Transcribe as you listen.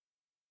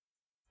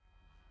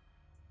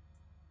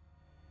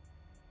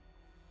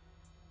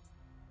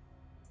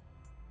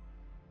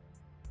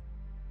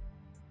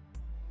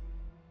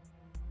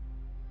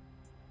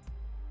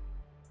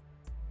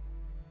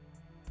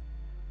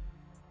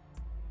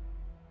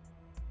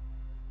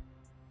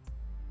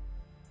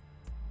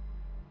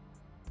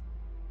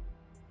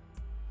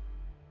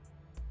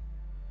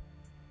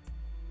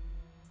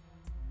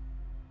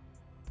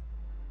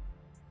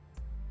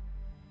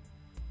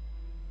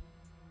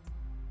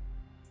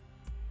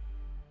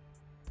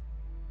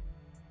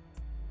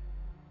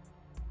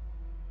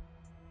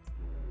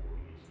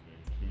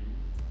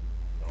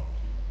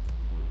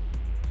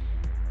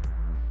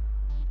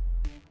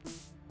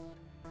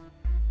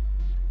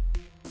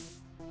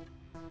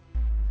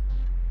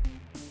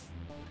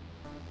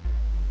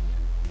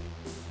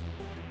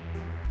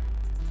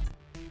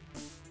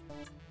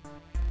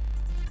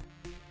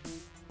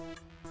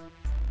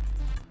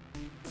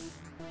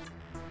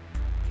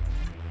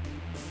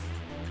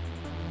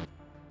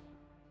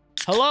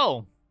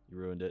Hello. You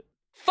ruined it.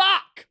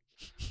 Fuck.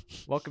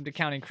 Welcome to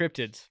Counting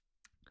Cryptids.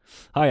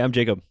 Hi, I'm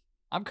Jacob.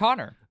 I'm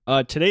Connor.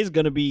 Today's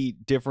gonna be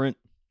different.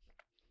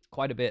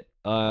 Quite a bit.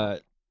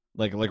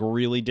 Like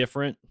really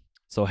different.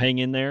 So hang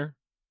in there.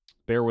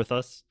 Bear with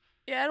us.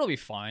 Yeah, it'll be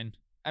fine.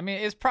 I mean,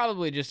 it's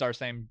probably just our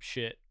same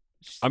shit.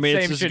 I mean,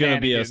 it's Same just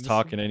gonna be us shenanigans.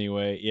 talking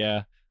anyway.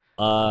 Yeah.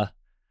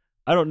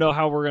 I don't know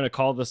how we're gonna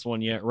call this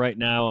one yet. Right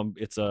now,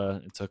 it's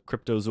a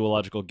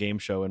cryptozoological game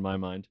show in my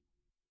mind.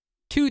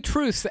 Two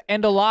truths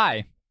and a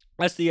lie.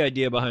 That's the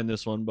idea behind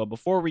this one. But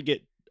before we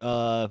get,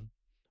 okay,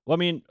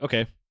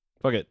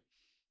 fuck it.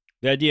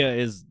 The idea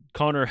is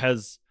Connor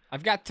has.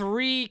 I've got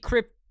three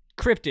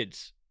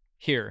cryptids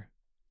here.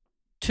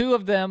 Two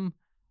of them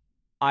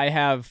I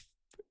have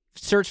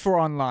searched for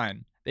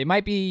online. They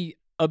might be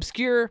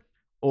obscure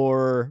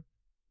or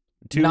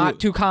not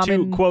too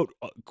common. Two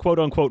quote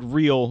unquote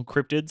real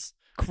cryptids.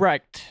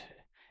 Correct.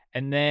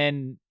 And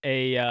then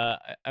a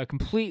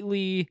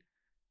completely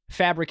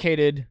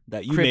fabricated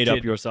That you made up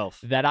cryptid yourself.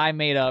 that I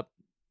made up,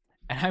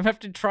 and I have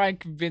to try and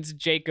convince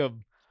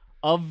Jacob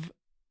of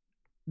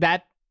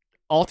that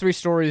all three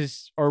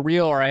stories are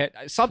real or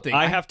something.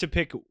 I have to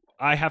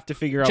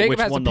figure out Jacob which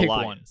has to one the pick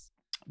lie one. is.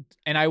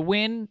 And I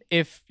win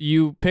if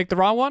you pick the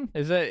wrong one.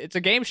 It's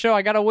a game show.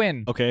 I gotta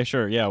win. Okay,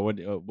 sure. Yeah. What?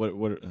 What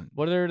are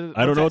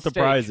I don't know what what's the at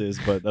stake? prize is,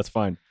 but that's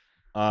fine.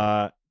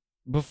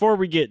 Before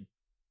we get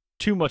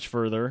too much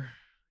further,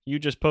 you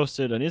just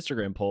posted an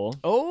Instagram poll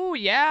Oh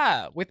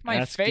yeah, with my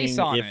asking face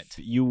on if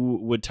it. you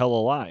would tell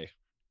a lie,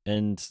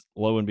 and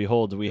lo and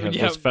behold, we have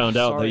Yeah, just found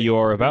out that sorry. you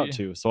are about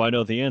to. So I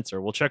know the answer.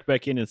 We'll check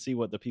back in and see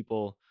what the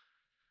people,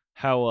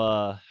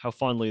 how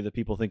fondly the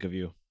people think of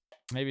you.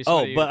 Maybe. Oh,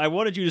 somebody- but I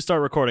wanted you to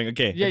start recording.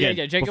 Okay. Yeah, again,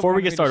 yeah. Jacob before we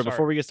wanted get me to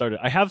started, start.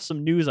 I have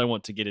some news I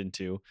want to get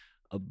into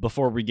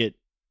before we get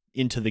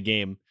into the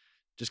game,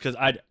 just because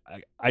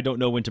I don't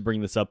know when to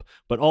bring this up.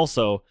 But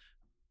also,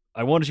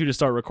 I wanted you to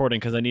start recording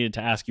because I needed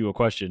to ask you a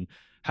question.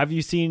 Have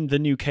you seen the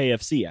new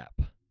KFC app?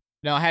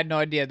 No, I had no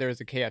idea there was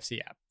a KFC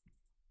app.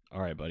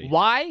 All right, buddy.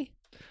 Why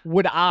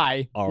would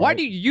I? All Why right.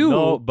 do you?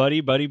 No,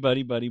 buddy.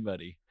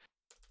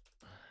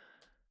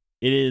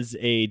 It is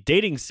a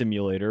dating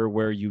simulator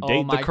where you date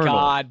Oh my the Colonel.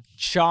 god,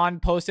 Sean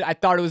posted. I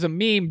thought it was a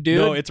meme, dude.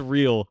 No, it's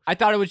real. I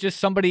thought it was just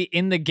somebody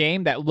in the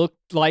game that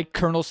looked like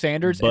Colonel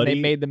Sanders, and Buddy, they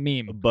made the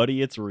meme.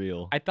 Buddy, it's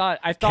real. I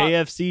thought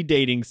KFC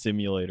dating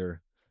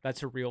simulator.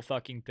 that's a real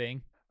fucking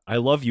thing. I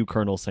love you,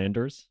 Colonel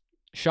Sanders.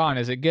 Sean,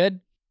 is it good?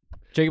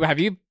 Jacob, have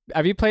you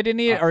played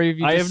any, or have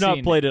you? I just have not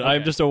seen played it. Okay.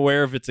 I'm just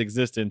aware of its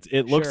existence.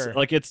 It looks Sure.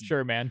 like it's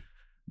sure, man.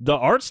 the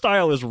art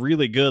style is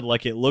really good.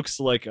 Like it looks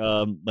like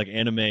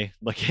anime.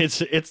 Like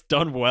it's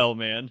done well,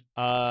 man.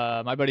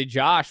 My buddy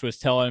Josh was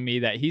telling me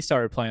that he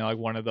started playing like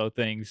one of those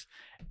things,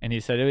 and he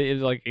said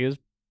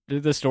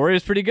the story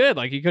is pretty good.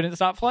 Like he couldn't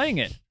stop playing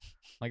it.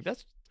 Like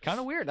that's kind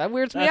of weird. That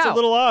weirds me That's out. a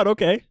little odd.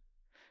 Okay.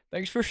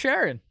 Thanks for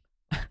sharing.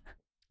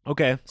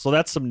 Okay, so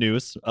that's some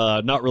news.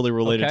 Not really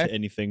related Okay. to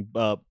anything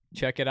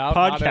Check it out.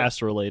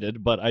 podcast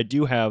related, but I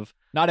do have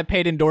Not a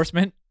paid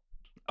endorsement.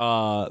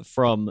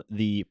 from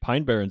the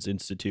Pine Barrens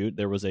Institute.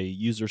 There was a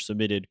user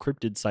submitted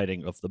cryptid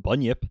sighting of the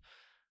bunyip.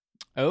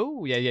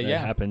 Oh yeah. That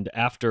happened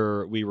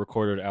after we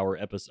recorded our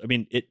episode. I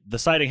mean, the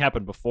sighting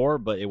happened before,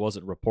 but it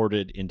wasn't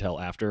reported until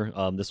after.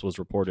 This was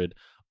reported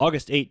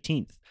August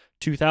 18th,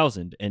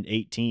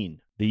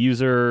 2018. The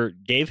user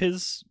gave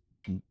his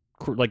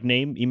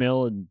name,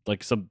 email, and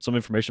like some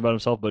information about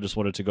himself, but just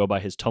wanted to go by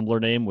his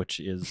Tumblr name, which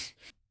is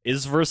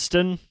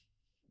Isverston,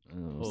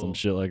 some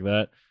shit like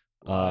that.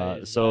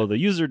 So the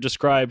user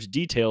described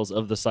details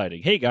of the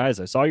sighting. Hey guys,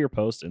 I saw your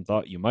post and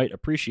thought you might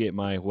appreciate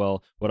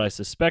what I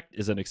suspect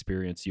is an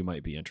experience you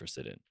might be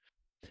interested in.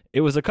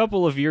 It was a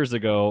couple of years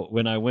ago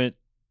when I went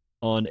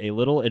on a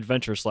little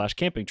adventure /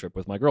 camping trip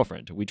with my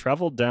girlfriend. We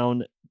traveled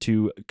down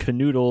to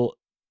Canoodle.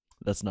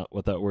 That's not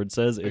what that word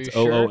says. It's you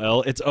sure?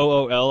 OOL. It's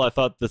OOL. I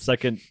thought the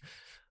second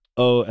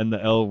O and the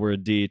L were a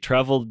D.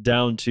 Traveled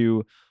down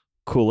to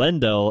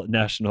Coolendale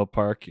National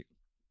Park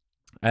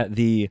at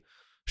the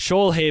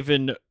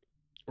Shoalhaven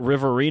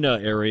Riverina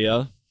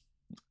area,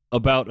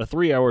 about a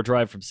 3-hour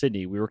drive from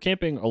Sydney. We were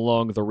camping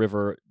along the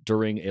river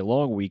during a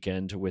long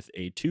weekend with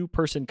a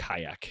 2-person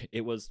kayak.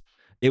 It was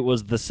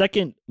the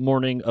second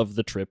morning of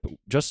the trip,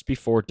 just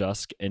before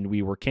dusk, and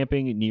we were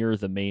camping near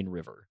the main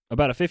river.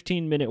 About a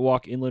 15-minute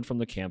walk inland from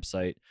the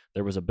campsite,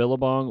 there was a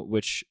billabong,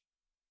 which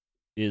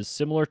is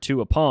similar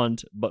to a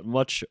pond, but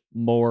much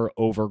more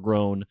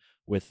overgrown,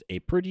 with a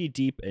pretty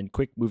deep and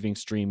quick-moving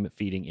stream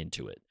feeding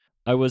into it.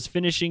 I was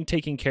finishing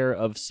taking care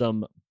of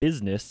some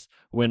business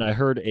when I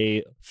heard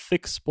a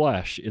thick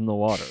splash in the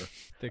water.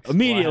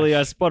 Immediately,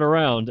 I spun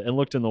around and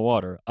looked in the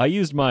water. I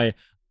used my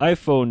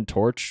iPhone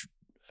torch.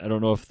 I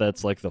don't know if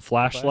that's like the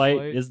flashlight.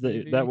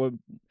 Maybe? That would?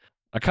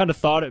 I kind of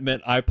thought it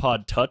meant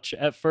iPod Touch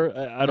at first.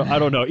 I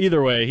don't know.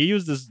 Either way, he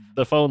used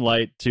the phone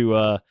light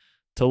to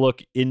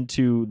look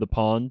into the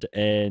pond,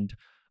 and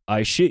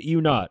I shit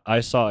you not, I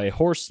saw a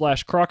horse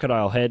 /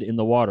 crocodile head in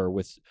the water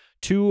with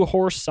 2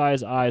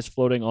 horse-sized eyes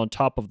floating on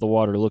top of the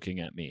water looking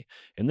at me.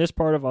 In this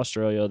part of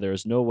Australia, there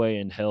is no way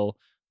in hell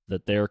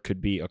that there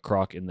could be a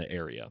croc in the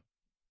area.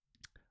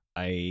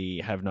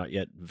 I have not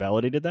yet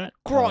validated that.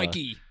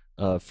 Crikey.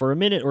 For a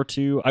minute or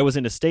two, I was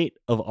in a state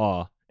of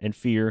awe and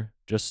fear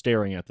just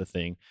staring at the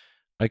thing.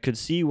 I could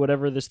see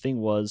whatever this thing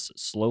was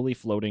slowly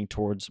floating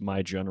towards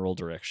my general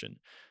direction.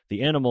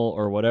 The animal,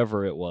 or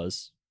whatever it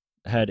was,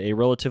 had a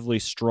relatively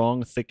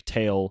strong, thick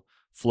tail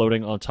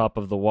floating on top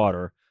of the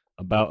water,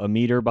 about a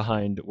meter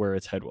behind where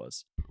its head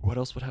was. What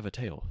else would have a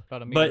tail?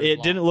 About a But meter it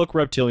long. didn't look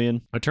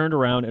reptilian. I turned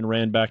around and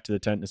ran back to the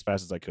tent as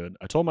fast as I could.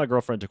 I told my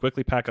girlfriend to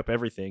quickly pack up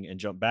everything and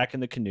jump back in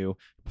the canoe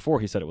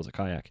before he said it was a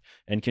kayak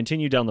and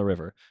continue down the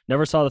river.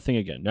 Never saw the thing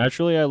again.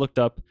 Naturally, I looked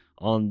up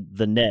on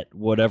the net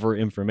whatever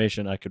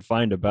information I could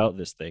find about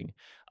this thing.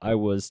 I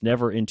was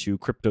never into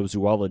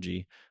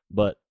cryptozoology,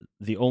 but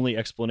the only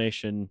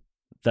explanation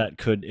that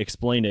could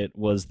explain it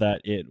was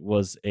that it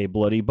was a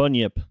bloody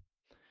bunyip.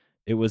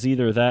 It was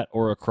either that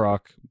or a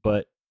croc,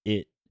 but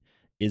it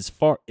is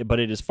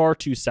far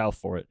too south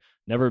for it.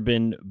 Never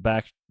been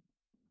back,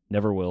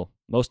 never will.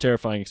 Most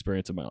terrifying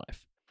experience of my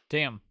life.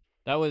 Damn.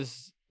 That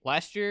was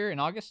last year in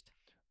August?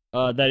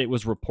 That it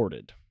was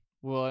reported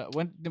Well,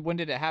 when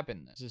did it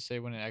happen? Does it say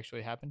when it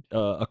actually happened?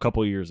 a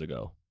couple years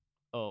ago.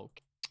 Oh.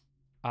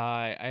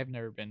 I have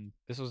never been.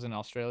 This was in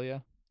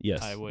Australia?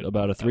 Yes, I would-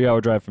 about a I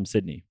 3-hour drive from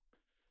Sydney.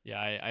 Yeah,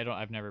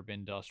 I've never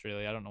been to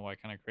Australia. I don't know what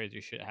kind of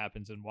crazy shit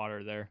happens in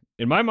water there.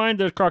 In my mind,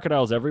 there's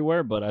crocodiles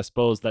everywhere, but I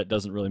suppose that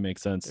doesn't really make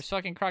There's sense.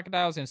 fucking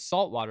crocodiles in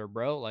salt water,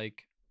 bro.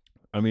 Like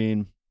I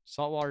mean,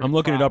 saltwater. I'm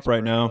looking it up crocs,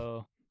 right now.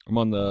 bro. I'm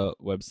on the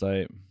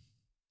website.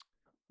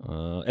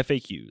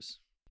 FAQs.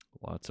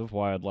 Lots of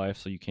wildlife,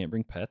 so you can't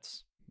bring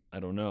pets. I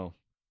don't know.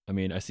 I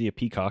mean, I see a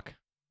peacock.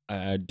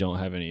 I don't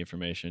have any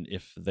information.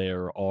 If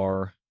there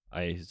are,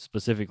 I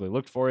specifically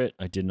looked for it.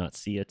 I did not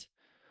see it.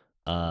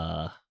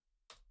 Let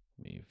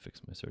me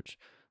fix my search.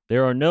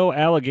 There are no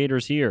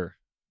alligators here,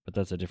 but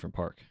that's a different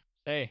park.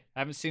 Hey,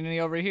 haven't seen any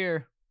over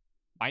here.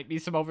 Might be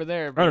some over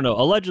there. I don't know.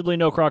 Allegedly,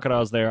 no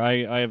crocodiles there.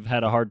 I've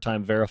had a hard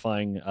time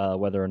verifying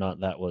whether or not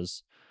that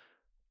was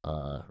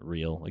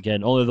real.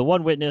 Again, only the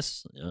one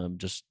witness.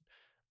 Just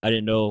I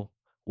didn't know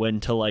when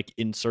to like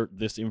insert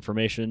this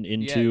information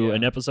into yeah.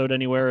 an episode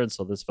anywhere, and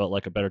so this felt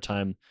like a better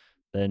time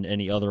than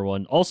any other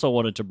one. Also,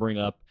 wanted to bring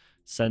up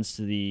since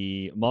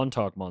the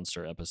Montauk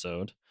Monster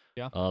episode,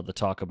 the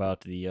talk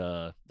about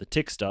the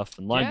tick stuff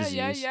and Lyme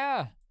disease.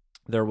 Yeah.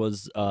 There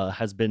was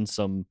has been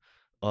some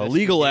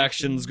legal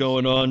actions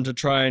going on to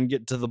try and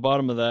get to the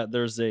bottom of that.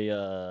 There's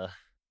a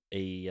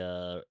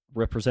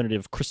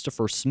Representative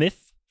Christopher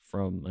Smith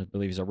from, I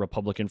believe he's a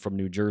Republican from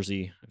New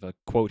Jersey. I have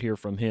a quote here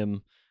from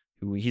him,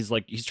 who he's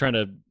trying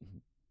to,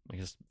 I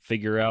guess,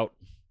 figure out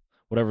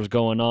whatever's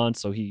going on.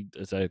 So he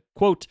is a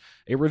quote,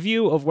 a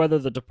review of whether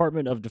the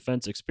Department of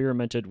Defense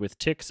experimented with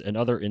ticks and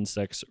other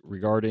insects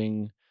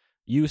regarding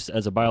use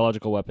as a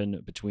biological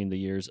weapon between the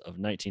years of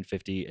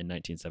 1950 and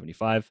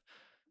 1975.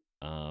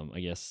 I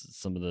guess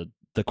some of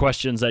the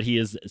questions that he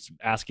is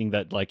asking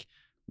that like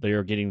they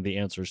are getting the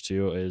answers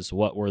to is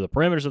what were the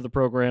parameters of the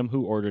program,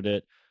 who ordered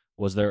it,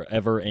 was there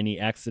ever any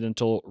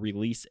accidental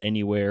release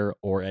anywhere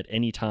or at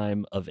any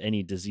time of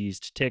any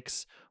diseased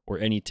ticks or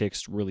any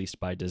ticks released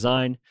by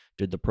design?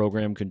 Did the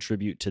program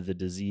contribute to the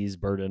disease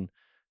burden?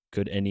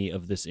 Could any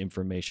of this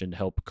information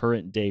help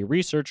current day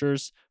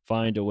researchers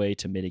find a way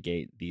to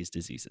mitigate these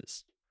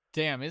diseases?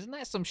 Damn, isn't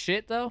that some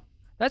shit though?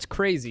 That's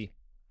crazy.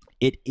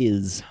 It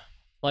is.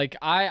 Like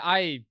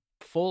I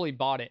fully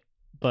bought it,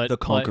 but The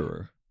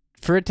Conqueror.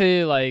 for it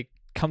to like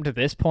come to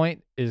this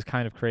point is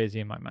kind of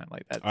crazy in my mind.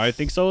 Like that. I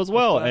think so as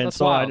well. that's And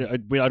so wild.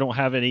 I don't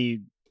have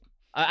any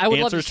I would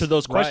love answers to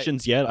those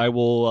questions yet. I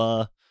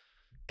will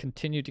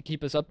continue to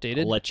keep us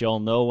updated. let y'all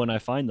know when I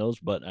find those.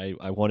 But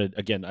I wanted,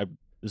 again,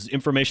 this is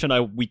information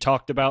we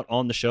talked about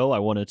on the show. I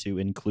wanted to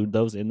include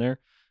those in there.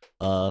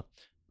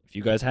 If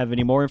you guys have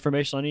any more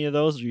information on any of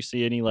those, or you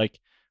see any like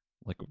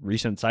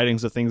recent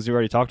sightings of things we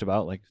already talked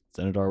about, like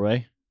send it our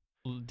way.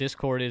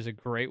 Discord is a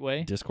great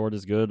way. Discord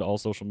is good. All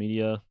social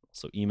media,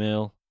 so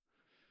email.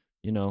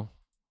 You know,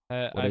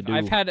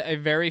 I've had a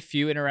very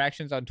few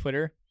interactions on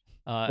Twitter.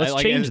 Let's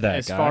like, change as, that,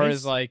 as far guys.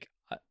 as like,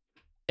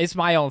 it's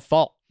my own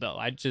fault though.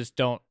 I just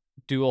don't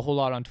do a whole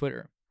lot on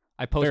Twitter.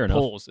 I post Fair enough.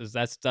 polls.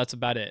 That's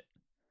about it.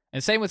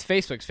 And same with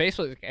Facebook.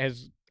 Facebook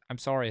has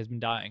been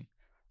dying.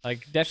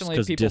 Like definitely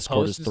 'cause people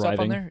Discord post is and stuff on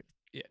thriving. there.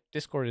 Yeah,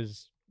 Discord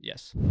is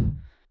yes.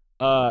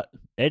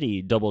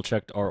 Eddie double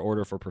checked our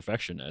order for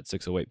perfection at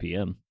 6:08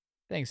 p.m.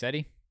 Thanks,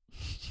 Eddie.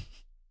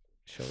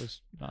 Show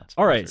is not.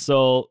 All right, sponsored.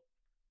 so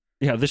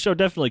yeah, this show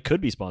definitely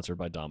could be sponsored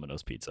by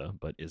Domino's Pizza,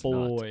 but is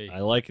Boy. not. I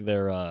like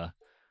their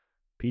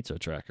pizza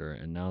tracker,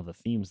 and now the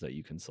themes that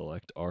you can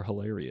select are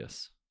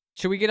hilarious.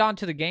 Should we get on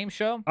to the game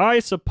show? I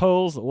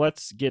suppose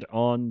let's get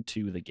on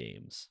to the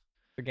games.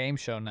 The game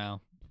show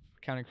now.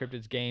 Counting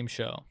Cryptids game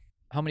show.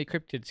 How many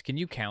cryptids can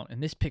you count in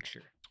this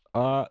picture?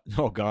 Oh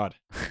God,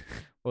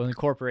 We'll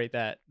incorporate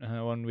that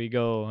when we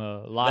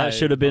go live. that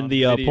should have been on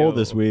the poll video.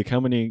 this week. How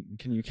many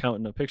can you count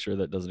in a picture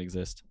that doesn't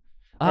exist?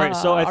 All right,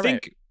 so I all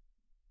think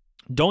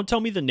right. don't tell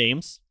me the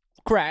names.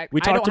 Correct. We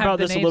I don't talked have about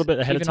the this a names little bit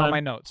ahead of even on time. my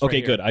notes. Okay,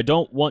 right good. here. I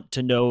don't want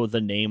to know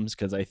the names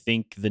because I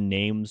think the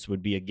names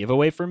would be a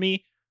giveaway for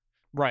me.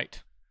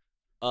 Right.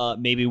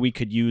 maybe we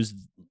could use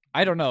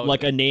I don't know.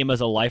 like a name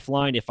as a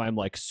lifeline if I'm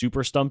like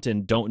super stumped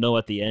and don't know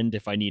at the end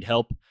if I need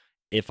help.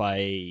 If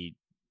I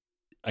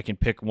can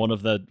pick one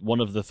of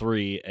the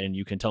three and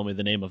you can tell me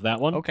the name of that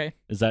one. Okay.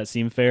 Does that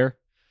seem fair?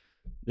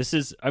 This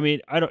is, I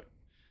mean, I don't.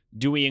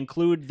 Do we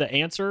include the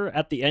answer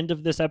at the end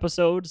of this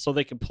episode so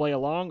they can play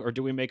along, or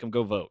do we make them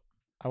go vote?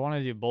 I want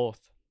to do both.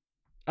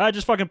 I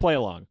just fucking play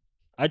along.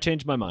 I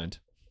changed my mind.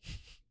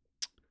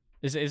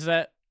 Is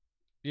that?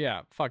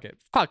 Yeah. Fuck it.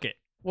 Fuck it.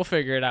 We'll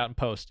figure it out in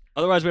post.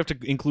 Otherwise, we have to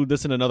include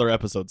this in another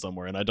episode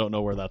somewhere, and I don't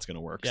know where that's going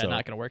to work. Yeah, so.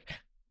 not gonna work.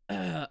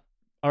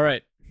 All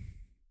right.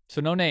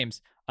 So no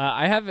names.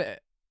 I have.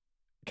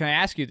 Can I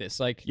ask you this?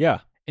 Like, Yeah.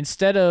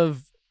 instead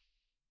of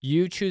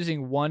you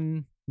choosing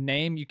one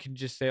name, you can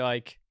just say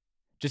like,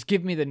 just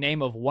give me the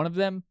name of one of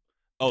them.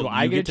 Oh, Do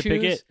I you get get to to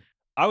pick choose? it?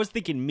 I was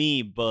thinking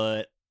me,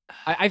 but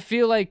I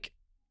feel like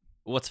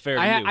what's fair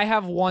to I you?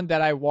 have one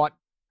that I want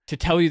to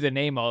tell you the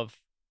name of.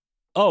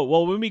 Oh,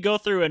 well, when we go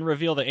through and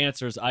reveal the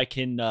answers, I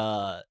can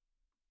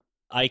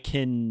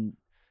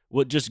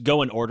just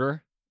go in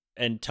order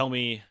and tell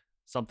me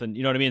something,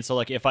 you know what I mean? So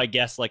like if I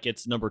guess like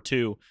it's number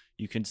 2,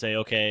 you can say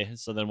okay,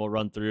 so then we'll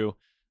run through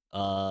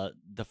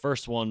the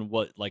first one,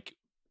 what like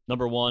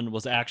number 1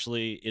 was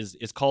actually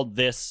is called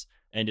this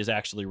and is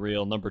actually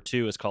real. Number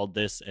 2 is called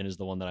this and is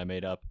the one that I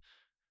made up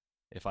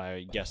if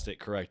I guessed it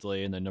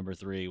correctly, and then number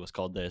 3 was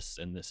called this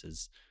and this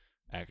is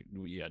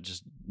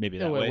just maybe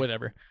that way.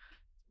 Whatever.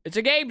 It's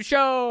a game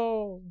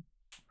show.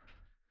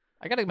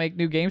 I gotta make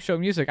new game show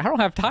music. I don't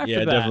have time Yeah,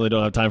 for that. definitely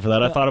don't have time for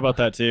that. I thought about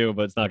that too,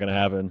 but it's not going to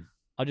happen.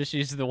 I'll just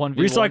use the one.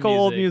 Recycle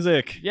old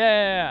music.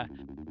 Yeah.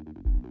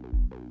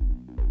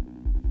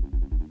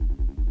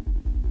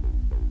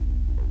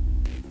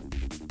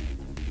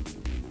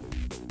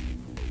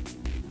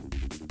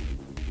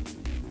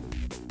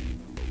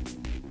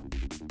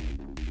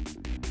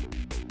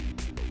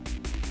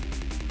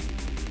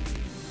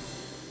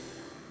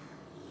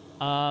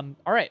 All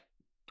right.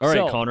 All right,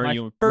 So, Connor, my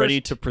you first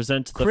ready to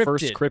present the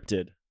first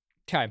cryptid?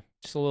 Okay,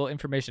 just a little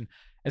information.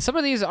 And some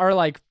of these are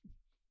like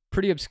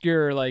pretty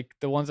obscure, like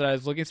the ones that I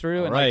was looking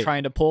through and like Alright.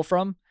 trying to pull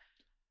from.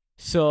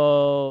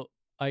 So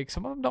like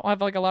some of them don't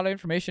have like a lot of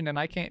information, and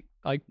I can't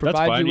like That's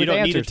provide fine. you You with don't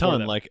answers need a for ton.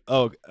 them. Like,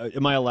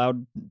 am I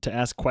allowed to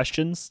ask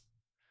questions?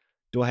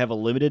 Do I have a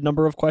limited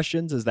number of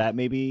questions? Is that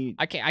maybe?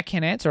 I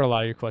can't answer a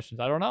lot of your questions.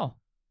 I don't know.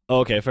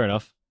 Oh, okay, fair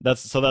enough.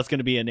 That's going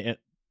to be an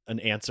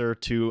answer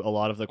to a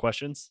lot of the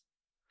questions.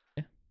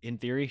 Yeah. In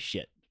theory,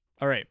 shit.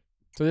 All right.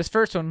 So this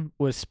first one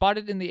was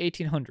spotted in the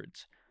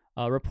 1800s.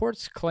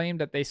 Reports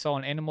claimed that they saw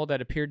an animal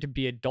that appeared to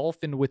be a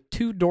dolphin with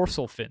 2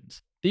 dorsal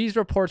fins. These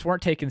reports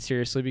weren't taken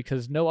seriously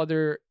because no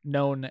other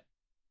known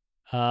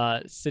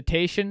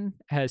cetacean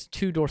has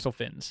 2 dorsal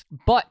fins.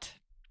 But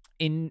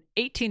in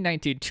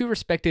 1819, 2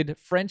 respected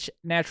French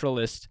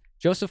naturalists,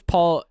 Joseph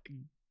Paul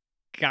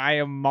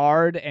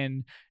Gaimard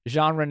and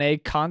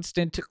Jean-René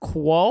Constant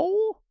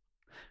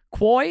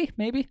Quoy,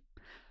 maybe?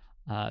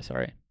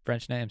 Sorry,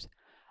 French names.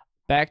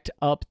 Backed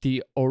up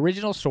the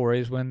original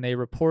stories when they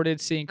reported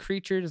seeing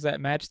creatures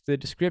that matched the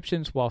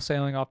descriptions while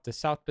sailing off the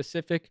South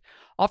Pacific,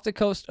 off the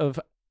coast of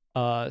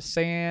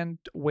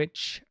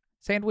Sandwich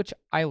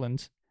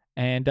Islands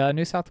and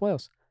New South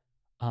Wales.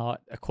 A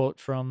quote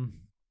from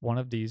one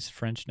of these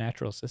French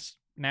naturalists.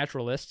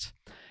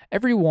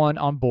 Everyone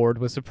on board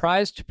was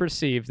surprised to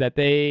perceive that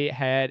they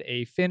had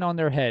a fin on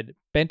their head,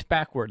 bent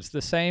backwards,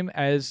 the same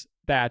as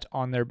that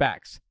on their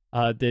backs.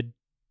 The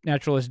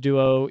naturalist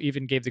duo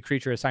even gave the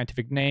creature a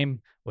scientific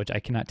name, which I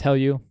cannot tell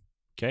you.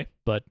 Okay.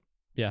 But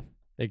yeah,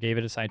 they gave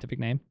it a scientific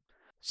name.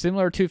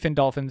 Similar two-fin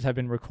dolphins have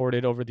been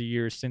recorded over the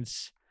years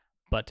since,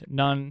 but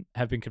none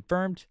have been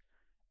confirmed.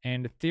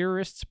 And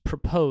theorists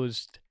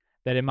proposed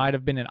that it might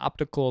have been an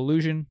optical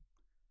illusion,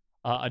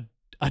 a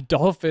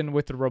dolphin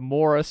with a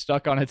remora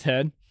stuck on its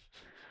head.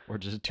 Or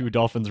just 2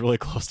 dolphins really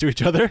close to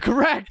each other.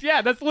 Correct.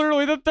 Yeah, that's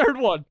literally the third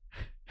one.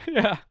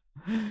 Yeah.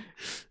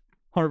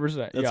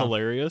 100%. That's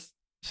hilarious.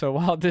 So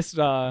while this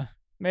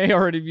may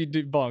already be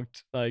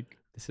debunked, like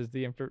this is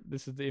the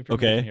information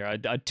Okay. here.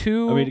 A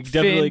two. I mean, it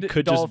definitely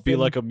could dolphin, just be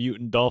like a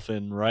mutant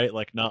dolphin, right?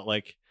 Like not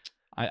like.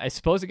 I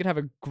suppose it could have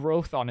a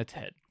growth on its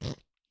head.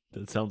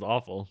 That sounds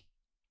awful.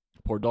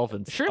 Poor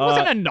dolphins. Sure, it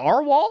wasn't a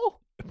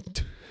narwhal.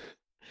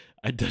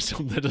 That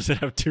doesn't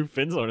have 2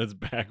 fins on its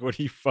back. What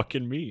do you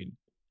fucking mean?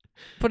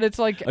 But it's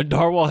like A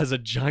narwhal has a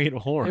giant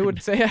horn. it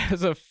would say it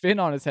has a fin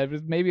on its head,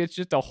 but maybe it's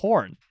just a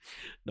horn.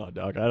 No,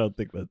 dog. I don't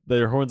think that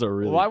their horns are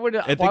really. Why would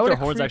I think why would their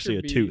horn's actually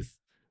a creature be- tooth.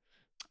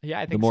 Yeah,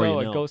 I think more so.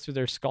 you know. It goes through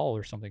their skull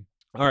or something.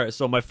 All right.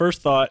 So my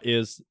first thought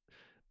is,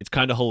 it's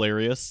kind of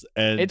hilarious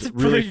and It's a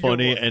really pretty good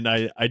funny, one.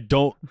 and I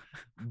don't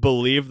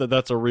believe that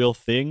that's a real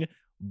thing,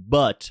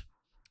 but.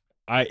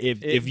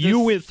 If you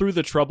went through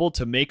the trouble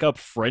to make up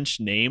French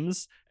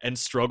names and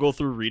struggle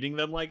through reading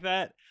them like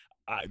that,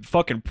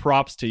 fucking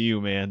props to you,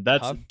 man.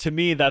 That's to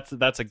me that's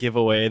a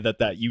giveaway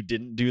that you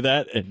didn't do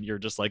that, and you're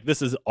just like,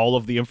 this is all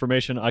of the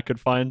information I could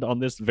find on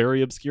this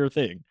very obscure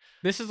thing.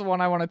 This is the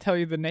one I want to tell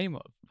you the name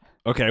of.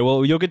 Okay,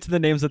 well, you'll get to the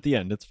names at the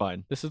end. It's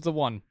fine. This is the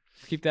one.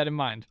 Keep that in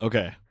mind.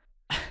 Okay.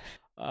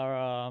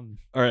 All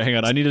right, hang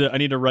on. I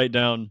need to write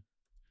down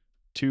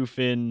two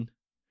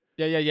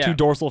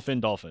dorsal fin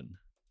dolphin,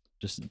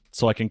 just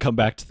so I can come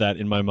back to that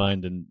in my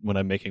mind and when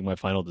I'm making my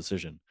final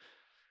decision.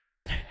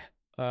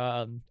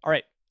 All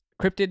right.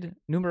 Cryptid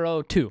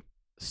numero 2.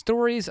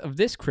 Stories of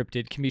this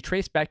cryptid can be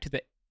traced back to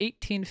the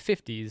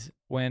 1850s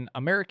when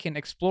American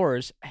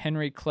explorers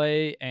Henry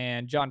Clay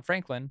and John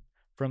Franklin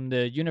from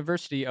the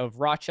University of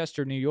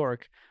Rochester, New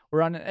York,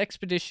 were on an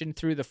expedition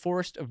through the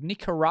forest of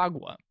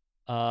Nicaragua.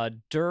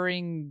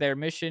 During their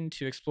mission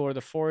to explore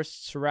the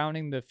forests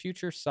surrounding the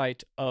future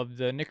site of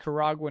the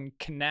Nicaraguan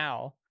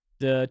Canal,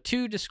 the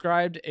two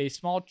described a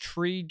small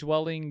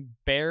tree-dwelling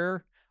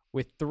bear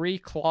with 3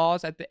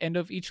 claws at the end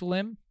of each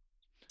limb.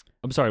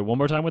 I'm sorry, one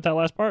more time with that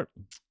last part.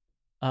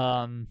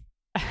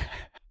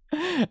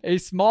 A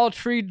small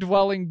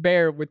tree-dwelling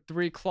bear with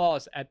 3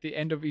 claws at the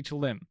end of each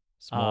limb.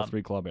 Small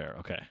 3-claw bear.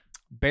 Okay.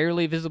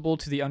 Barely visible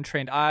to the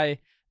untrained eye,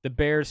 the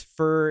bear's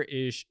fur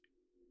is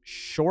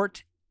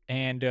short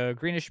and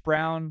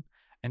greenish-brown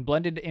and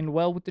blended in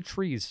well with the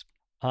trees.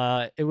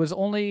 It was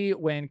only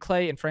when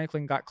Clay and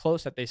Franklin got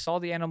close that they saw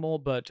the animal,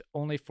 but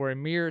only for a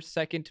mere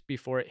second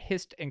before it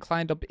hissed and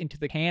climbed up into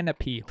the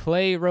canopy.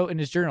 Clay wrote in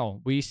his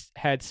journal, "We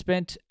had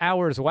spent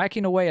hours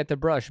whacking away at the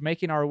brush,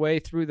 making our way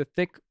through the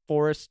thick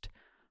forest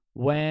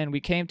when we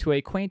came to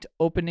a quaint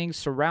opening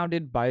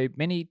surrounded by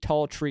many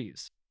tall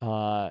trees.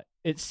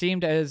 It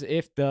seemed as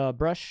if the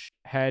brush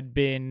had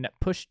been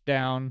pushed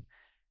down,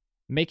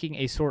 making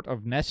a sort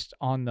of nest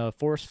on the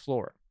forest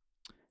floor.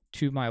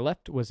 To my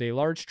left was a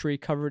large tree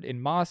covered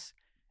in moss.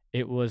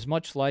 It was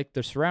much like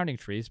the surrounding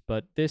trees,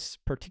 but this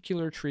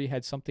particular tree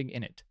had something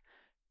in it.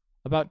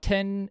 About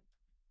 10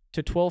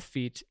 to 12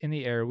 feet in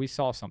the air, we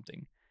saw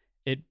something.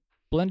 It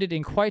blended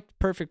in quite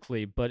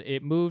perfectly, but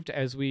it moved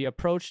as we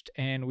approached,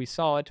 and we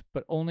saw it,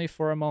 but only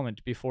for a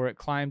moment before it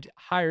climbed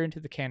higher into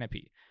the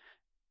canopy,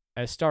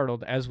 as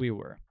startled as we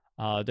were.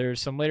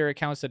 There's some later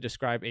accounts that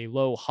describe a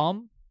low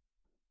hum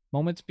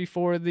moments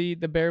before the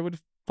bear would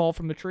fall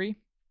from the tree,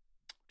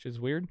 which is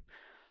weird.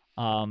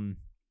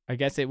 I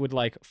guess it would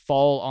like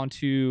fall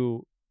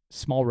onto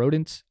small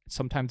rodents,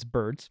 sometimes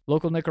birds.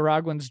 Local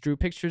Nicaraguans drew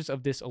pictures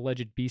of this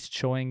alleged beast,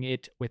 showing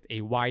it with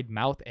a wide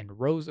mouth and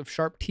rows of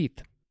sharp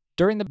teeth.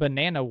 During the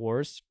Banana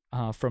Wars,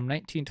 from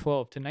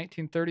 1912 to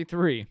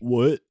 1933,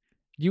 What?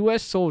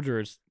 U.S.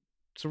 soldiers,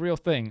 it's a real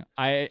thing.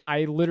 I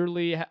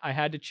literally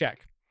had to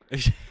check.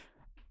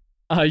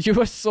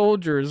 U.S.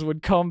 soldiers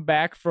would come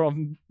back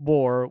from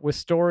war with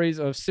stories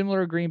of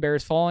similar green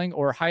bears falling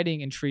or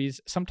hiding in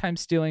trees,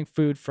 sometimes stealing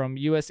food from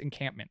U.S.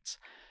 encampments.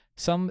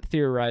 Some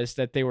theorized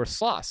that they were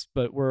sloths,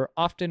 but were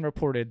often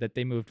reported that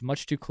they moved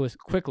much too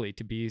quickly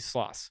to be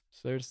sloths.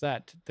 So there's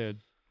that, the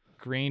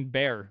green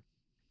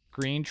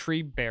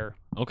tree bear.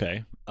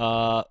 Okay.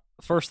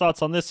 First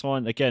thoughts on this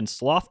one. Again,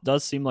 sloth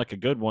does seem like a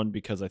good one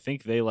because I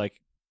think they like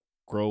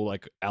grow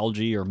like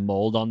algae or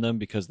mold on them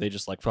because they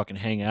just like fucking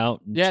hang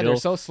out and chill. They're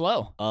so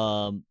slow.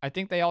 I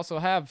think they also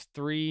have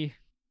 3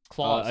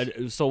 claws.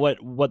 So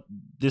what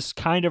this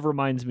kind of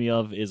reminds me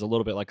of is a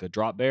little bit like a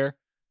drop bear,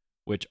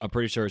 which I'm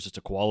pretty sure is just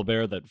a koala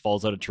bear that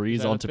falls out of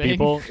trees onto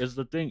people. Is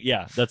the thing?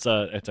 Yeah, it's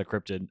a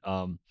cryptid.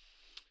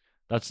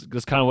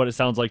 That's kind of what it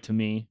sounds like to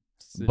me,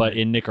 but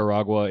in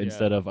Nicaragua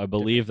instead of, I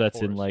believe that's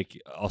forest. In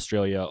like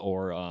Australia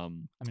or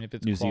if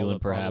it's New koala,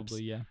 Zealand perhaps.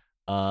 Probably,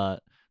 yeah.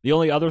 The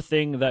only other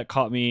thing that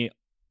caught me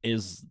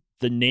is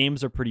the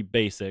names are pretty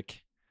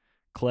basic,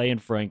 Clay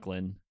and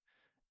Franklin,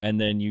 and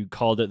then you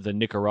called it the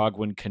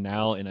Nicaraguan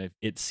Canal, and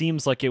it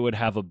seems like it would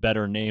have a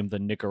better name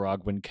than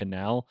Nicaraguan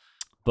Canal,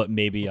 but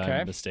maybe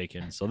I'm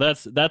mistaken. So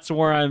that's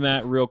where I'm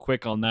at real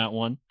quick on that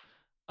one.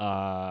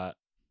 I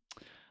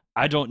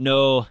don't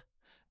know.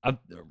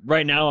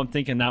 Right now I'm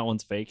thinking that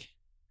one's fake.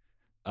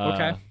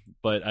 Okay.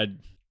 But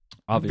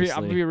obviously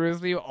I'm gonna be real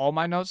with you. All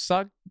my notes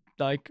suck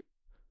like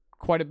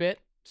quite a bit.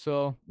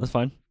 So that's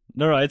fine.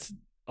 No, it's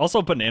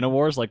also Banana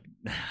Wars. Like,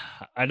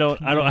 I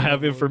don't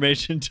have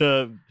information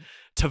to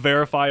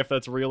verify if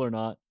that's real or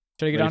not.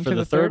 Should I get on to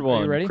the third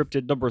one? Are you ready?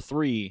 Cryptid number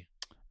 3.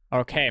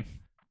 Okay,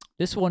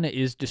 this one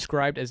is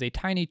described as a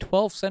tiny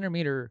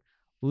 12-centimeter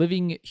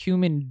living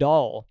human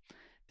doll.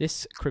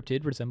 This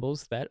cryptid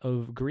resembles that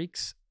of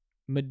Greek's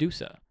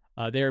Medusa.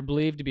 They are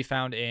believed to be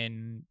found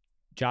in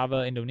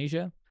Java,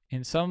 Indonesia.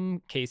 In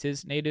some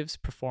cases, natives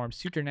perform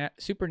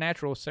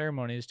supernatural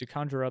ceremonies to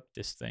conjure up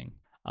this thing.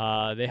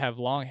 They have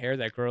long hair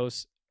that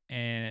grows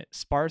and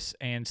sparse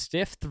and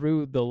stiff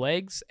through the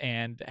legs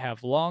and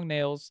have long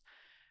nails.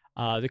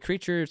 The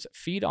creatures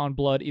feed on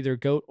blood, either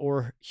goat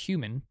or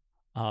human.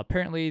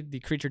 Apparently, the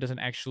creature doesn't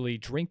actually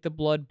drink the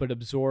blood, but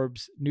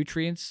absorbs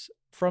nutrients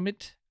from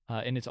it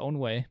in its own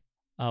way,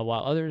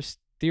 while others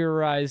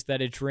theorize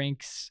that it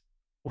drinks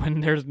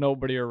when there's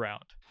nobody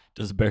around.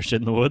 Does a bear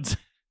shit in the woods?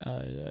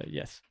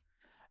 Yes.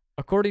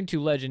 According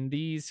to legend,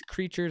 these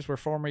creatures were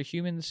former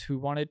humans who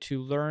wanted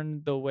to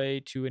learn the way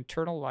to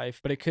eternal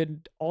life, but it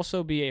could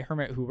also be a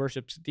hermit who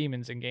worships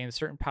demons and gains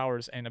certain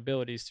powers and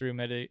abilities through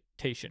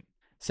meditation.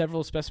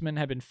 Several specimens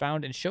have been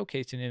found and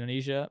showcased in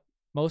Indonesia,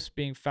 most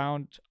being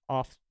found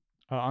off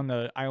on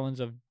the islands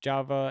of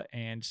Java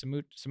and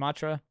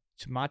Sumatra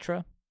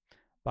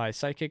by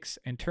psychics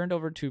and turned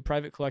over to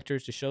private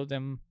collectors to show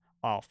them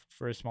off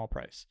for a small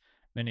price.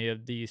 Many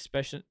of the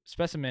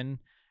specimen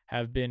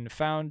have been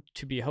found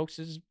to be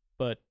hoaxes,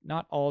 but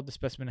not all the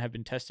specimen have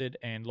been tested,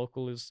 and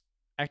locals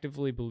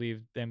actively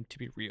believe them to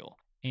be real.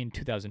 In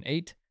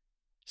 2008,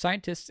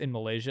 scientists in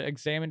Malaysia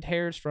examined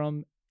hairs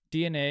from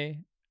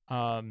DNA,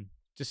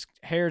 just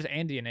hairs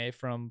and DNA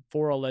from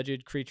 4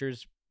 alleged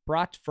creatures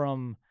brought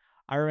from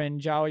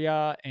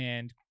Iranjaya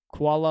and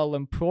Kuala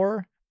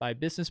Lumpur by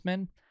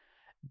businessmen.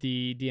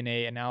 The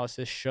DNA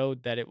analysis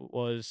showed that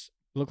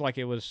looked like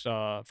it was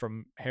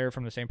from hair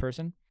from the same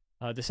person.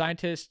 The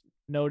scientists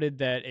noted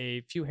that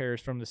a few hairs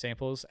from the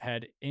samples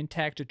had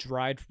intact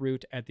dried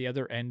root at the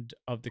other end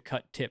of the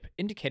cut tip,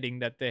 indicating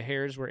that the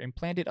hairs were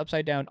implanted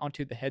upside down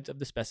onto the heads of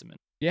the specimen.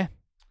 Yeah.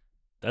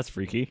 That's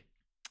freaky.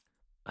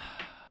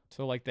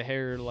 So like the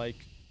hair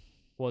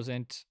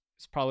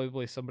it's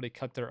probably somebody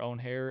cut their own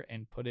hair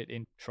and put it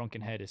in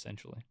shrunken head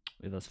essentially.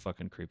 Yeah, that's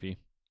fucking creepy.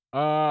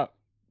 Oh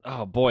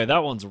boy,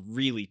 that one's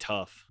really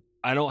tough.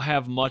 I don't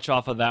have much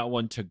off of that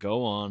one to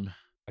go on.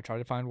 I try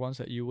to find ones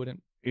that you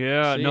wouldn't.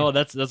 Yeah, see. no,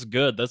 that's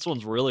good. This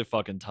one's really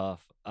fucking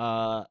tough.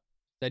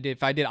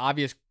 If I did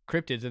obvious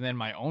cryptids and then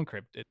my own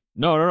cryptid.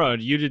 No,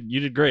 you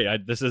did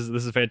great. This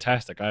is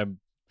fantastic. Are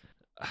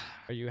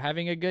you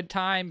having a good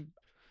time,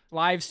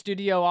 live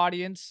studio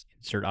audience?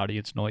 Insert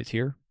audience noise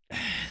here.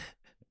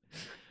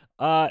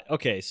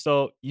 Okay,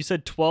 so you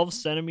said 12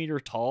 centimeter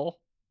tall?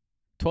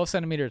 12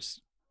 centimeters.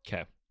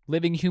 Okay.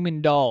 Living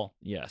human doll.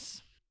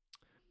 Yes.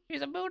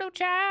 He's a voodoo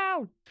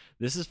child.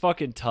 This is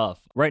fucking tough.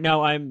 Right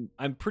now, I'm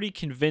pretty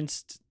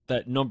convinced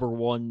that number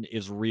 1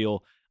 is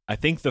real. I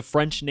think the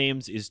French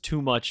names is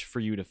too much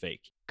for you to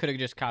fake. Could have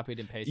just copied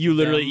and pasted.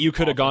 You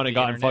could have gone and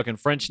gotten internet. fucking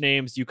French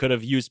names. You could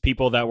have used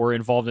people that were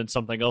involved in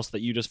something else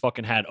that you just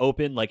fucking had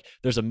open. Like,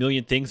 there's a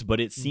million things, but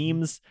it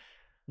seems.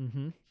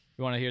 Mm-hmm.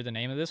 You want to hear the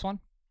name of this one?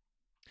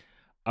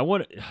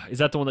 Is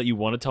that the one that you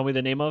want to tell me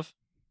the name of?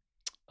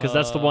 Because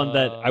that's the one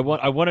that I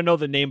want to know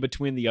the name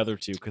between the other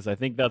two, because I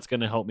think that's going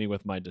to help me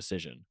with my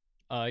decision.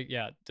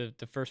 Yeah,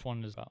 the first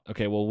one is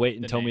okay. Well, wait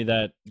and tell me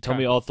name. Tell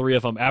me all 3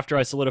 of them after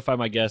I solidify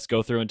my guess.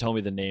 Go through and tell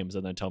me the names,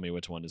 and then tell me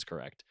which one is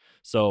correct.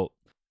 So,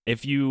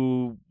 if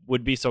you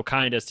would be so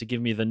kind as to give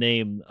me the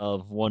name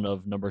of one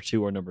of number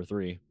 2 or number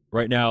 3.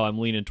 Right now, I'm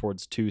leaning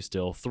towards 2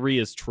 still. 3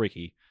 is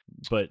tricky,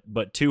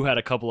 but 2 had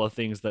a couple of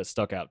things that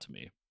stuck out to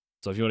me.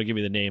 So, if you want to give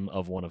me the name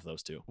of one of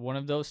those 2, one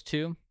of those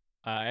 2,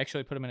 I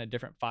actually put them in a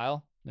different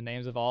file. The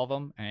names of all of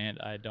them, and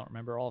I don't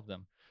remember all of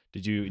them. Do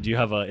you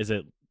have is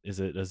it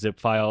a zip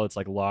file? It's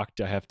like locked.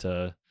 I have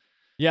to.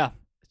 Yeah,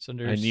 it's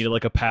under. I need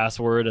like a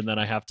password, and then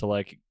I have to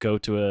like go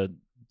to a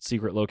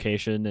secret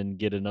location and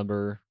get a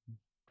number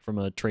from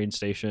a train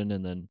station,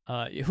 and then.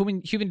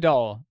 Human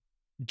doll,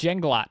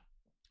 Jenglot.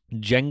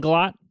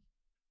 Jenglot.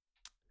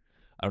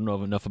 I don't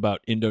know enough about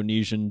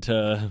Indonesian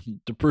to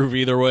prove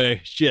either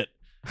way. Shit.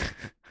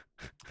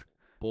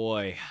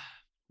 Boy,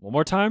 one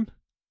more time.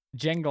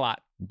 Jenglot.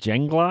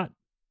 Jenglot.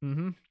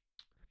 Mm-hmm.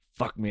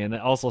 Fuck, man, that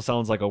also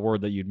sounds like a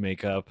word that you'd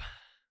make up.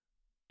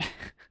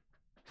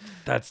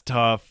 That's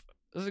tough.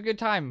 This is a good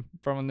time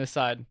from on this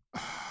side.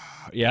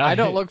 Yeah, I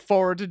don't look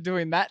forward to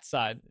doing that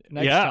side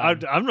next time.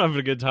 I'm having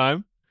a good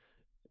time.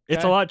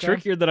 It's a Okay, lot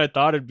trickier than I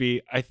thought it'd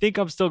be. I think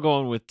I'm still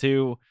going with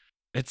 2.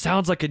 It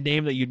sounds like a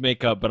name that you'd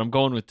make up, but I'm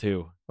going with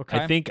 2.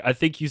 Okay. I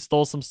think you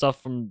stole some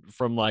stuff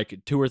from like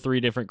 2 or 3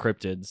 different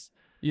cryptids.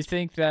 You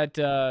think that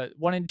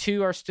 1 and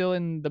 2 are still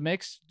in the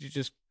mix?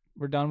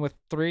 We're done with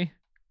 3.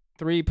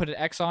 3, put an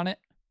X on it.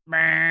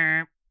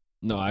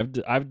 No,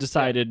 I've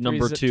decided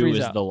number 2 three's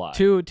is out. the lie.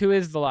 2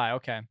 is the lie.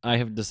 Okay. I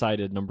have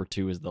decided number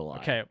 2 is the lie.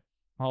 Okay.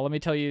 Well, let me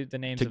tell you the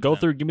names. To of go them.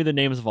 through, give me the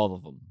names of all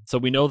of them. So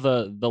we know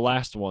the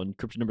last one,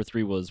 cryptid number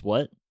 3 was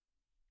what?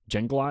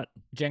 Jenglot?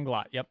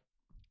 Jenglot. Yep.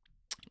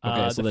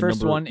 Okay, so the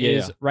first one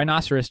is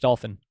rhinoceros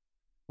dolphin.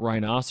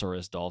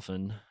 Rhinoceros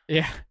dolphin.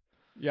 Yeah.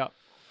 Yep.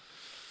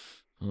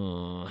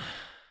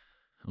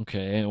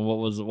 Okay, and what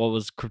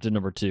was cryptid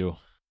number 2?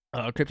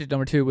 Cryptid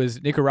number 2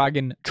 was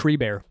Nicaraguan tree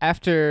bear.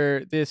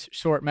 After this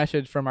short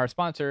message from our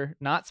sponsor,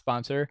 not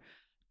sponsor,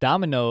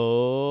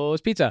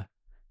 Domino's Pizza.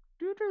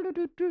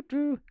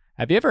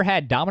 Have you ever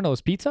had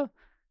Domino's Pizza?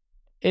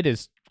 It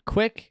is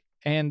quick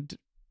and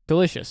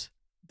delicious.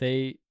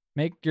 They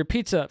make your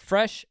pizza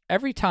fresh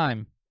every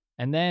time,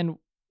 and then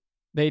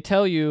they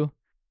tell you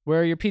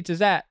where your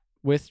pizza's at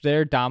with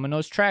their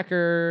Domino's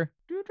tracker.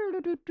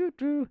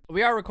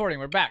 We are recording.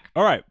 We're back.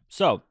 All right,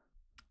 so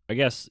I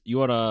guess you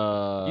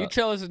wanna. You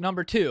chose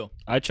number 2.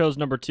 I chose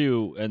number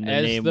 2, and the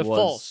As name the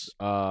was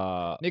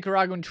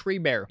Nicaraguan tree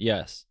bear.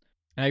 Yes,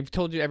 And I've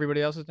told you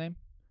everybody else's name.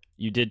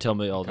 you did tell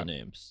me all the Okay.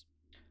 names.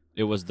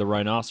 It was the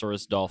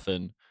rhinoceros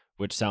dolphin,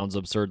 which sounds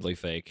absurdly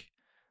fake.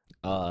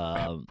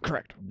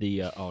 Correct.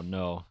 Oh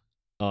no,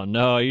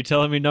 are you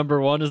telling me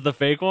number 1 is the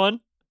fake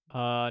one?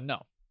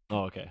 No,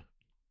 Oh, okay.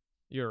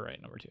 you're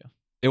right. Number 2.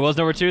 It was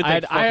number 2.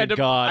 Thank I had to.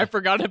 God. I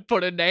forgot to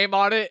put a name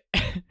on it,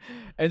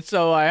 and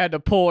so I had to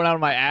pull it out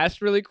of my ass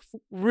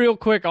real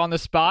quick on the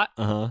spot.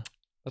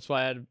 That's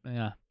why I had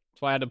That's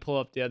why I had to pull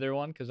up the other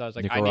one because I was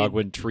like,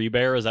 Nicaraguan tree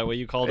bear, is that what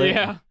you called it?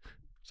 Yeah.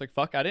 It's like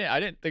fuck. I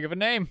didn't think of a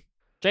name.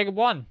 Jacob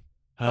won.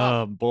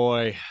 Oh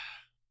boy.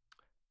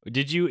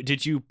 Did you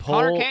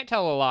Connor pull can't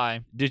tell a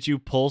lie. Did you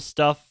pull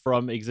stuff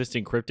from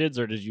existing cryptids,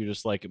 or did you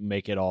just like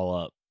make it all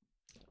up?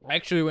 I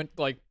actually went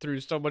like through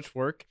so much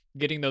work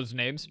getting those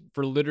names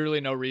for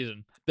literally no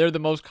reason. They're the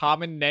most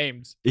common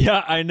names.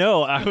 Yeah, I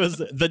know. I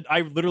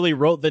literally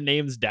wrote the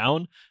names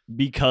down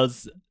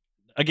because,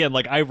 again,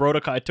 like I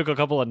took a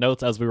couple of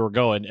notes as we were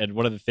going, and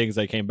one of the things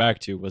I came back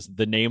to was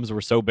the names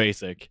were so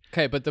basic.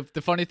 Okay, but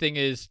the funny thing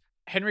is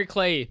Henry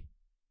Clay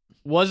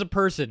was a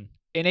person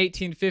in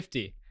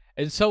 1850,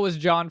 and so was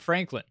John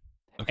Franklin.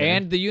 Okay.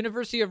 And the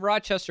University of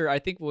Rochester, I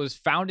think, was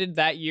founded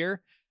that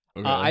year.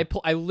 Okay.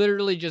 I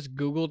literally just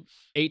Googled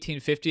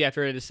 1850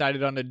 after I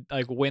decided on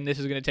when this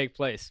is going to take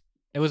place.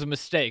 It was a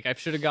mistake. I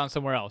should have gone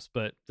somewhere else,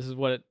 but this is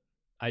what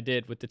I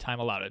did with the time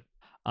allotted.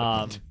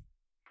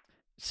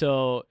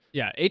 So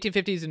yeah,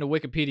 1850 is into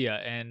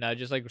Wikipedia, and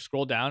just like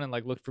scroll down and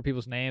like look for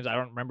people's names. I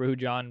don't remember who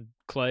John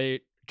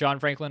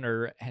Franklin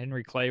or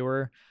Henry Clay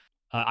were.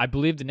 I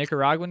believe the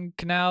Nicaraguan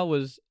Canal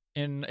was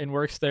in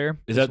works there.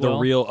 Is that the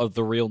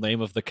real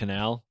name of the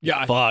canal?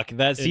 Yeah. Fuck,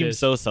 that seems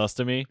so sus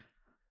to me.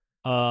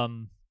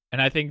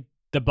 And I think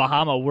the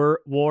Bahama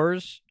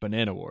Wars.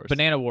 Banana Wars.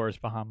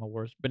 Bahama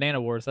Wars. Banana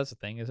Wars, that's a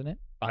thing, isn't it?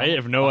 I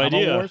have no Bahama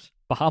idea. Wars?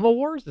 Bahama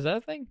Wars? Is that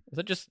a thing? Is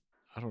that just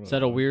I don't know. Is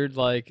that a weird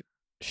like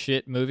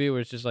shit movie where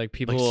it's just like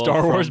people like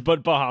Star Wars from...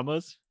 but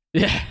Bahamas?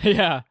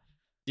 Yeah.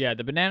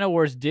 The Banana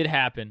Wars did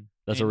happen.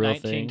 That's in a real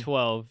thing.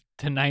 1912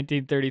 to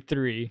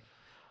 1933.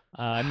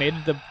 I made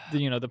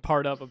the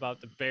part up about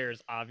the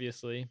Bears,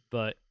 obviously,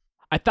 but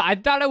I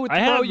thought I would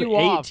throw you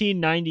off.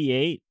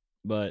 1898,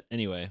 but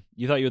anyway,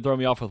 you thought you would throw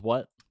me off with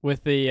what?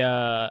 With the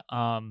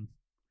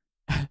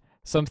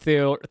some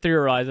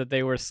theorize that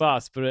they were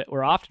sauce, but it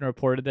were often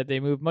reported that they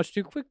moved much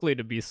too quickly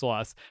to be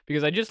sloths.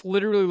 Because I just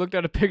literally looked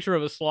at a picture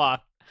of a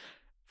sloth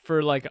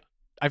for like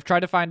I've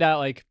tried to find out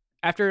like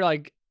after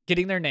like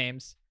getting their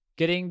names,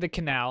 getting the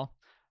canal,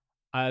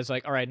 I was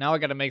like, all right, now I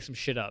got to make some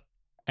shit up.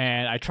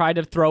 And I tried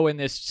to throw in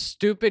this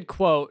stupid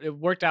quote. It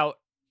worked out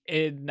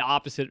in the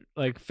opposite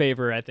like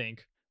favor, I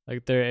think.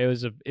 Like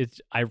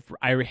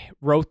I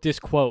wrote this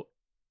quote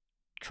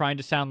trying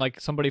to sound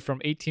like somebody from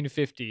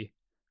 1850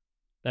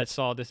 that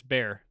saw this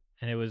bear,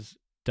 and it was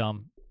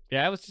dumb.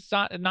 Yeah, it was just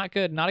not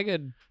good. Not a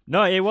good.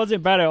 No, it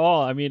wasn't bad at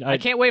all. I mean, I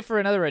can't wait for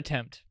another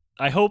attempt.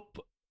 I hope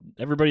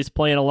everybody's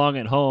playing along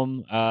at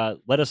home.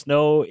 Let us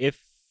know if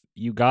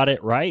you got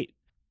it right.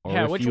 Or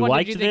yeah, if which you one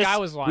liked did you think this. I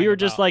was lying We were about?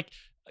 just like,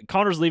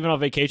 Connor's leaving on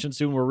vacation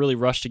soon. We're really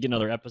rushed to get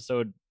another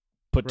episode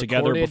put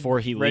together Recorded, before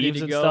he ready leaves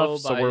to and go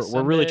stuff. So by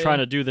we're really Sunday. trying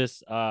to do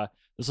this.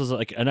 This was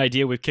like an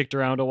idea we've kicked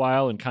around a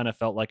while and kind of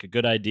felt like a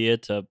good idea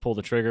to pull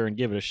the trigger and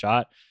give it a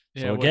shot.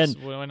 So again,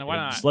 why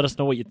not? just let us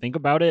know what you think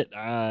about it.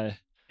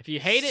 If you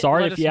hate it,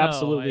 sorry let if us you know.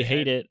 absolutely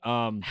hate it.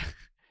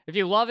 If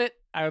you love it,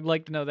 I would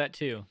like to know that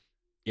too.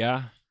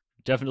 Yeah,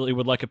 definitely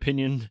would like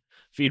opinion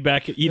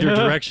feedback either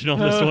direction on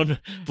this one.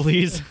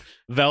 Please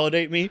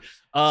validate me.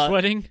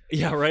 Sweating?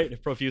 Yeah, right.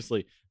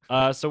 Profusely.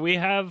 So we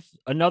have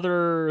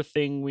another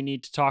thing we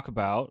need to talk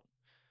about,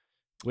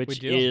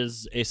 which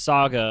is a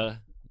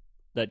saga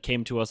that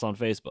came to us on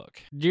Facebook.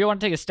 Do you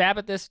want to take a stab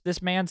at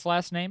this man's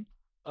last name?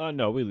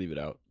 No, we leave it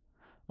out.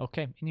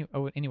 Okay.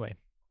 Anyway.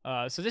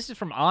 So this is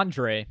from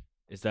Andre.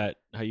 Is that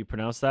how you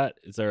pronounce that?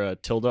 Is there a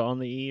tilde on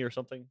the E or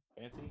something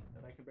fancy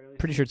that I can barely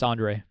Pretty sure it's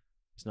Andre.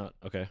 It's not.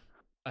 Okay.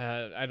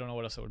 I don't know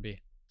what else it would be.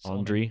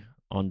 Andre.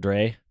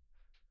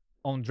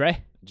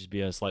 Just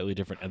be a slightly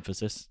different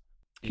emphasis.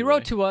 He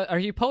wrote to us, or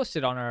he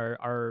posted on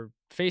our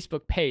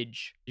Facebook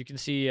page. You can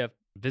see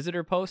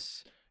visitor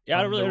posts. Yeah,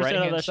 I don't on really the understand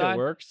how right-hand that side. shit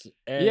works.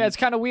 And Yeah, it's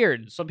kind of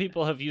weird. some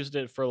people have used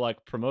it for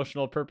like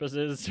promotional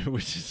purposes,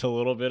 which is a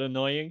little bit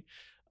annoying.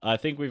 I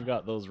think we've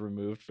got those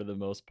removed for the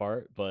most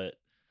part, but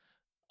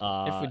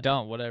If we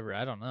don't, whatever.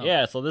 I don't know.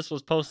 yeah, so this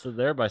was posted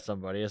there by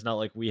somebody. It's not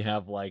like we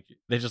have like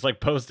they just like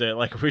post it,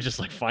 like we just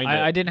like find it.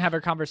 I didn't have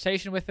a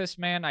conversation with this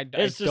man.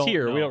 It's just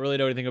here. Know. We don't really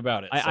know anything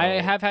about it. I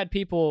so- have had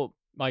people,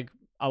 like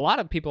a lot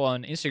of people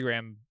on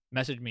Instagram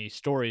message me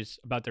stories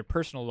about their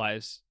personal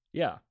lives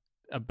Yeah.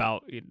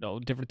 about,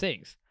 different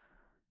things.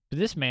 But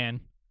this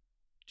man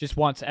just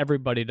wants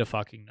everybody to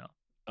fucking know.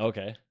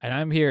 Okay. And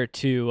I'm here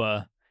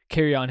to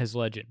carry on his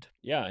legend.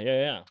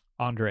 Yeah.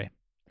 Andre.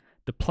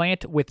 The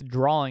Plant with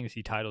Drawings,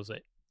 he titles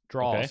it.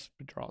 Draws.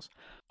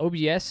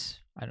 OBS,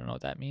 I don't know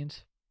what that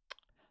means.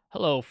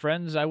 Hello,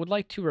 friends. I would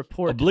like to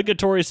report...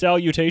 Obligatory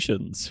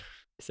salutations.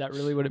 Is that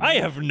really what it means?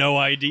 I have no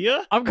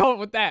idea. I'm going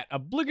with that.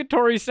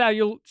 Obligatory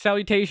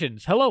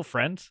salutations. Hello,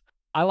 friends.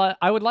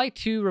 I would like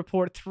to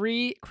report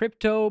 3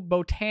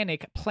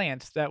 cryptobotanic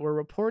plants that were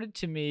reported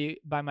to me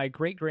by my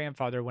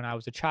great-grandfather when I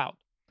was a child.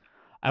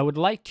 I would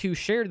like to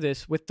share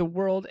this with the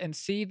world and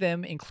see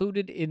them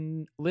included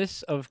in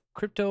lists of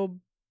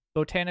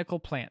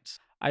cryptobotanical plants.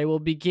 I will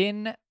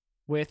begin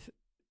with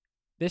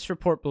this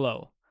report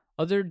below.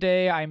 Other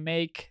day, I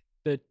make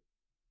the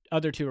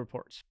other 2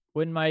 reports.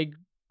 When my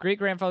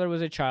great-grandfather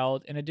was a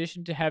child, in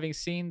addition to having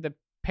seen the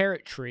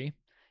parrot tree,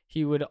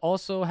 He would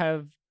also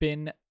have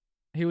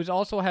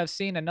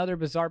seen another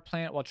bizarre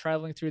plant while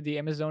traveling through the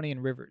Amazonian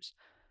rivers.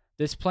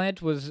 This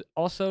plant was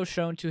also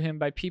shown to him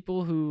by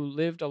people who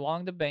lived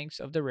along the banks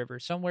of the river,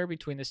 somewhere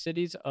between the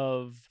cities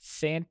of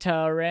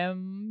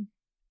Santarem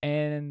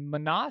and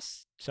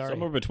Manaus.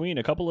 Somewhere between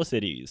a couple of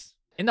cities.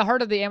 In the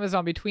heart of the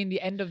Amazon between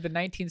the end of the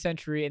 19th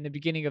century and the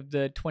beginning of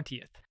the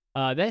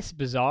 20th. This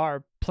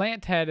bizarre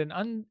plant had an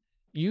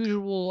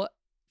unusual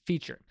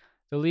feature.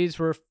 The leaves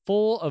were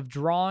full of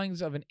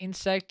drawings of an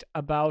insect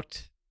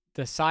about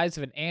the size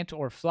of an ant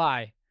or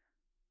fly.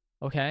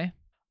 Okay.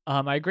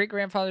 My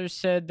great-grandfather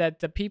said that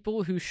the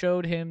people who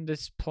showed him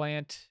this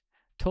plant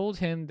told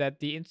him that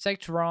the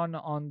insect drawn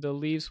on the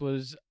leaves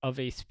was of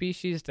a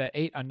species that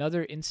ate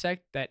another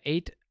insect that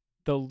ate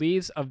the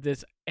leaves of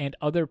this and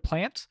other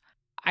plants.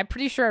 I'm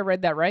pretty sure I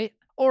read that right.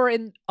 Or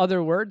in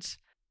other words,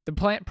 the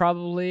plant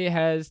probably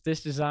has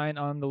this design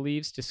on the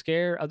leaves to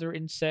scare other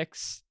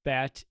insects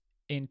that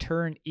in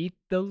turn eat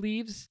the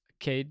leaves.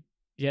 Okay,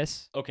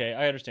 yes. Okay,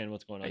 I understand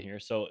what's going on here.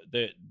 So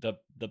the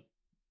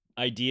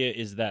idea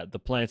is that the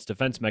plant's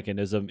defense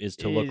mechanism is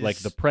to look like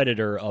the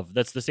predator of.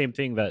 That's the same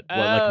thing that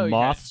like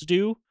moths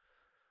do.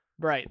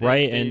 Right.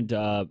 And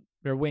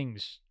their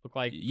wings look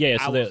like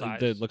so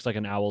eyes. it looks like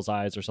an owl's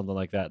eyes or something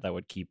like that. That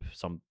would keep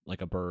some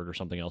like a bird or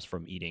something else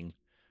from eating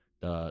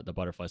the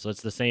butterfly. So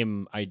it's the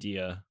same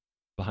idea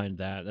behind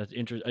that. That's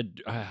interesting.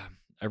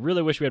 I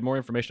really wish we had more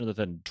information other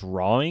than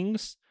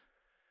drawings.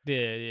 Yeah.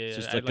 It's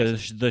just like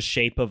the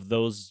shape of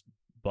those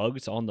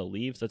bugs on the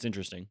leaves. That's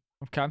interesting.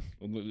 Okay.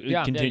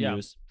 It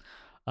continues.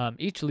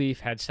 Each leaf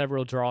had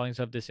several drawings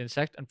of this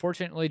insect.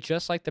 Unfortunately,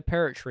 just like the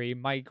parrot tree,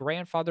 my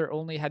grandfather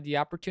only had the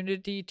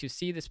opportunity to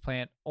see this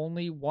plant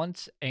only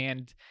once,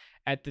 and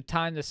at the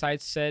time the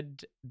site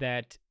said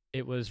that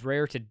it was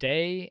rare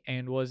today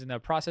and was in the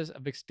process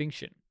of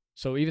extinction.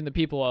 So even the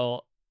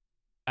people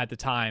at the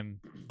time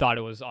thought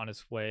it was on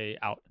its way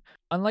out.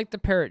 Unlike the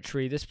parrot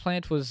tree, this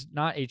plant was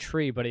not a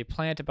tree, but a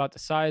plant about the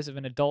size of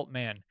an adult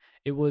man.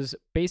 It was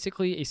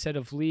basically a set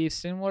of leaves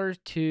similar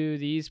to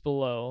these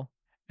below,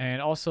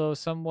 and also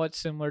somewhat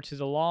similar to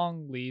the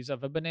long leaves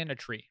of a banana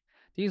tree.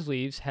 These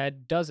leaves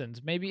had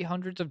dozens, maybe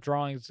hundreds of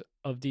drawings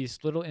of these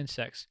little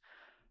insects.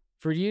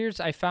 For years,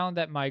 I found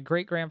that my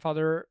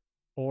great-grandfather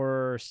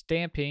or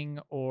stamping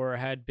or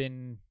had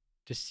been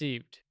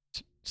deceived.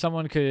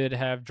 Someone could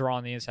have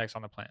drawn the insects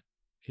on the plant.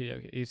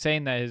 He's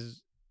saying that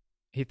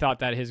he thought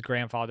that his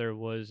grandfather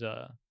was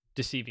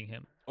deceiving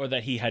him. Or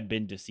that he had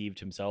been deceived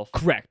himself?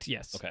 Correct,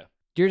 yes. Okay.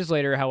 Years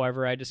later,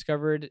 however, I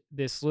discovered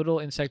this little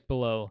insect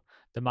below,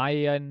 the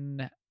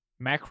Mayan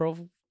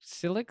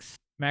macrosilix.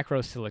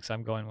 Macrosilix,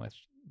 I'm going with.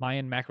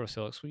 Mayan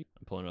macrosilix. I'm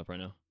pulling it up right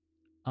now.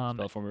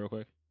 Spell it for me real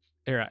quick.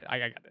 Here, I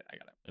got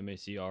it.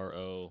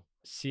 MACRO.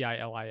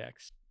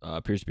 CILIX.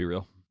 Appears to be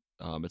real.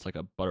 It's like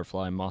a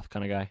butterfly moth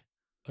kind of guy.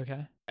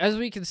 Okay. As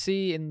we can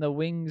see in the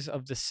wings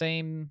of the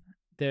same,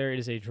 there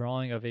is a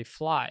drawing of a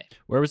fly.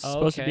 Where was it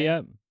supposed to be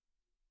at?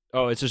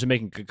 Oh, it's just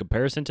making a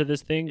comparison to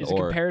this thing? It's a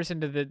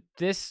comparison to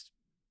this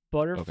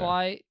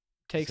butterfly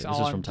takes on...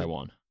 This is from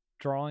Taiwan.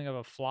 Drawing of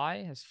a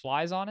fly? Has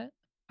flies on it?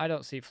 I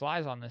don't see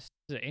flies on this.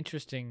 It's an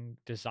interesting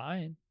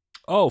design.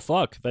 Oh,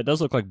 fuck. That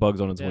does look like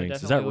bugs on its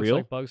wings. Is that real?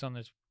 Like bugs on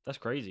this. That's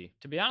crazy.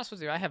 To be honest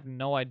with you, I have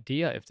no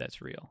idea if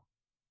that's real.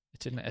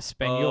 It's in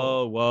Espanol.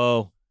 Oh,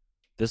 whoa.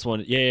 This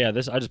one,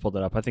 this I just pulled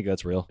that up. I think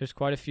that's real. There's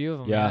quite a few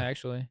of them,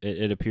 actually.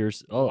 It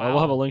appears. Oh, wow. I will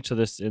have a link to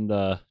this in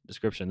the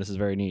description. This is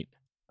very neat.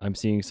 I'm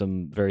seeing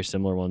some very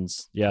similar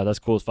ones. Yeah, that's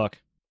cool as fuck.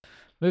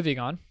 Moving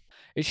on.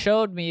 It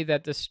showed me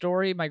that the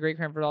story my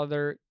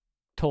great-grandfather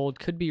told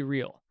could be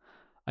real.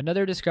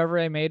 Another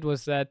discovery I made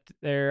was that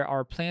there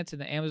are plants in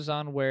the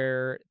Amazon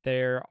where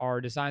there are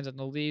designs on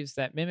the leaves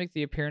that mimic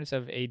the appearance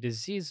of a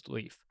diseased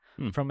leaf.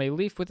 From a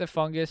leaf with a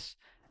fungus,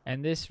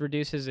 and this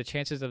reduces the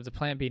chances of the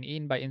plant being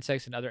eaten by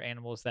insects and other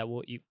animals that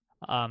will eat.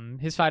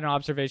 His final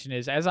observation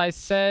is, as I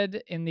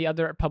said in the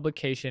other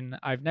publication,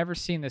 I've never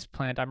seen this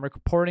plant. I'm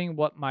reporting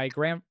what my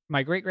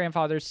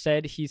great-grandfather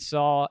said he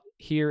saw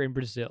here in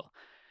Brazil,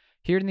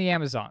 here in the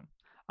Amazon.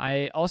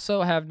 I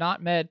also have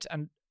not met,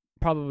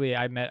 probably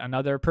I met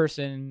another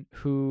person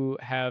who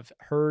have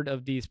heard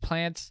of these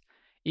plants.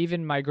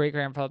 Even my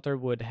great-grandfather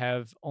would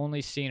have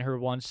only seen her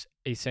once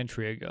a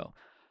century ago.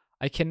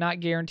 I cannot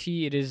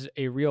guarantee it is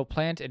a real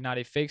plant and not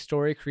a fake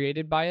story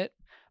created by it,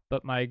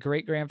 but my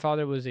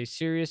great-grandfather was a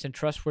serious and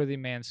trustworthy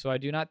man, so I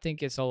do not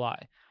think it's a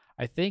lie.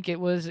 I think it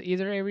was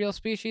either a real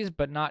species,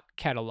 but not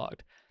cataloged.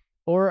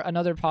 Or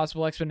another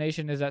possible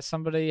explanation is that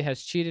somebody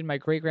has cheated my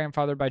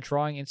great-grandfather by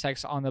drawing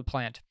insects on the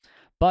plant.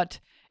 But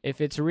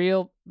if it's a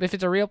real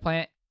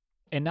plant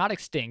and not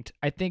extinct,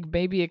 I think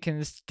maybe it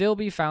can still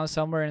be found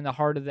somewhere in the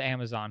heart of the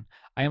Amazon.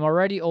 I am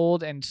already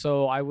old, and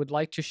so I would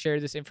like to share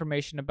this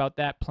information about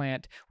that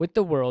plant with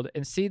the world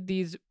and see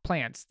these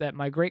plants that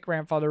my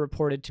great-grandfather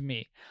reported to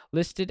me,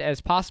 listed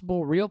as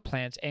possible real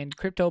plants and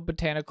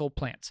cryptobotanical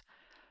plants.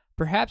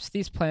 Perhaps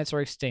these plants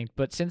are extinct,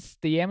 but since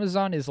the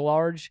Amazon is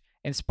large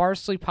and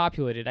sparsely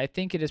populated, I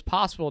think it is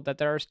possible that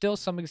there are still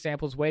some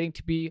examples waiting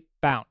to be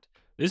found.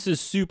 This is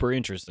super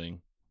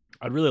interesting.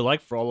 I'd really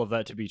like for all of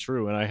that to be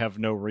true, and I have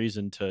no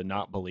reason to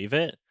not believe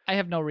it. I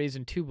have no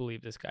reason to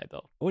believe this guy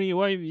though.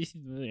 He's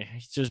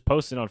just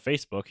posting on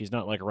Facebook. He's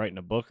not like writing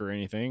a book or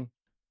anything.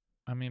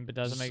 I mean, but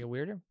doesn't make it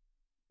weirder?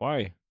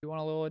 Why? You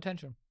want a little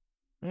attention.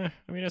 I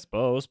mean, I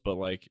suppose, but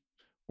like,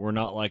 we're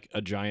not like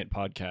a giant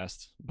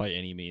podcast by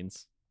any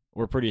means.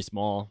 We're pretty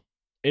small.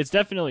 It's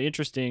definitely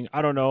interesting.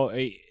 I don't know.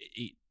 It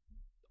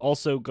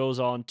also goes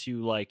on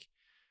to like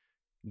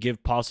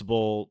give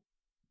possible,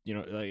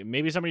 like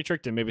maybe somebody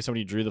tricked him. Maybe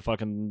somebody drew the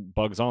fucking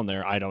bugs on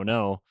there. I don't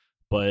know.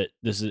 But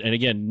this is, and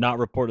again, not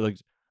reported. Like,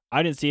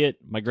 I didn't see it.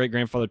 My great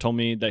grandfather told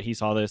me that he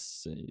saw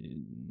this.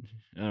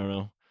 I don't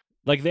know.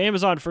 Like the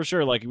Amazon for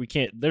sure. Like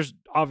there's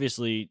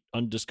obviously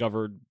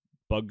undiscovered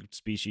bug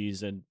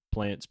species and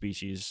plant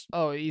species.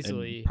 Oh,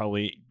 easily. And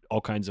probably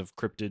all kinds of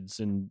cryptids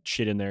and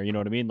shit in there. You know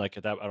what I mean? Like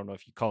at that, I don't know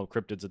if you call them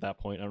cryptids at that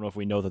point. I don't know if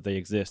we know that they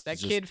exist. That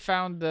kid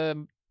found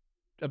the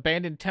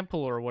abandoned temple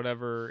or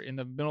whatever in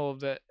the middle of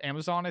the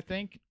Amazon, I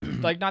think,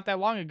 like not that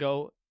long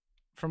ago,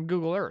 from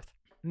Google Earth.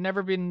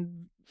 Never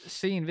been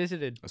seen,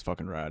 visited. That's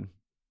fucking rad.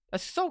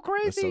 That's so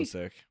crazy. That's so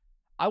sick.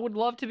 I would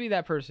love to be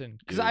that person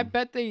because I Dude.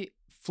 bet they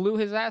flew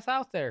his ass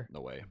out there No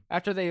way.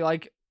 after they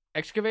like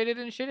excavated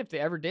and shit. If they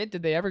ever did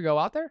they ever go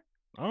out there?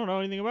 I don't know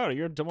anything about it.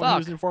 You're the one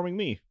who's Fuck. informing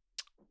me.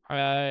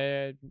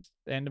 End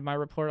of my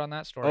report on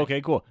that story.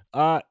 Okay, cool.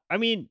 I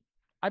mean,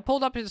 I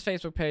pulled up his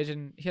Facebook page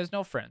and he has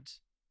no friends.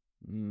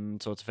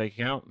 so it's a fake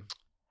account.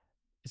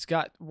 It's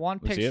got one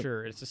Let's see it.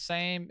 picture. It's the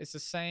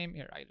same.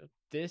 Here,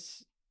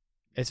 this,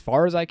 as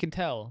far as I can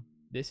tell,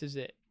 this is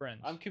it.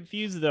 Friends. I'm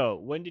confused though.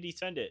 When did he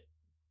send it?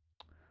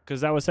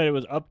 Because that was said it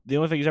was up. The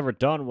only thing he's ever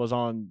done was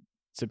on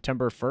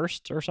September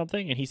 1st or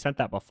something, and he sent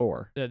that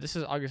before. Yeah, this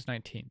is August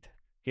 19th.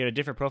 He had a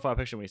different profile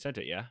picture when he sent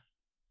it. Yeah.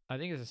 I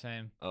think it's the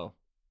same. Oh.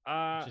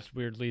 Just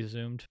weirdly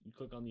zoomed. You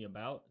click on the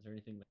about. Is there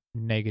anything?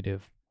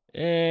 Negative.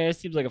 It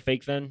seems like a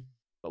fake then.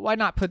 But why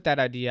not put that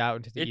idea out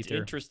into the It's ether?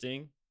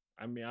 interesting.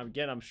 I mean,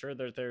 I'm sure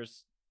that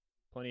there's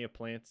plenty of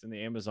plants in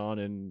the Amazon,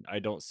 and I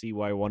don't see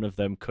why one of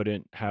them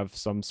couldn't have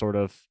some sort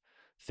of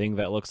thing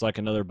that looks like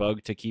another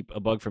bug to keep a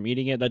bug from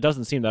eating it. That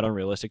doesn't seem that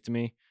unrealistic to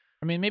me.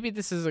 I mean, maybe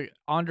this is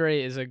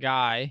Andre is a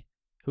guy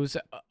who's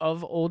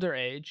of older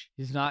age.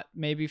 He's not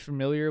maybe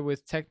familiar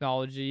with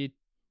technology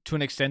to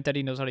an extent that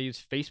he knows how to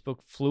use Facebook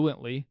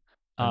fluently.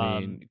 I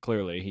mean,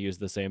 clearly he used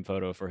the same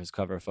photo for his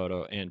cover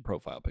photo and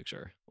profile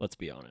picture. Let's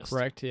be honest.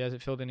 Correct. He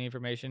hasn't filled any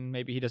information.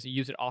 Maybe he doesn't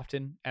use it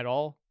often at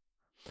all.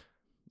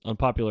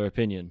 Unpopular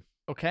opinion.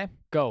 Okay,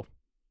 go.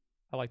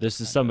 I like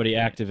This is somebody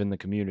active in the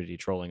community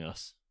trolling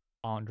us.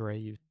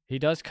 Andre, he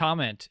does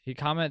comment. He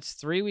comments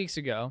 3 weeks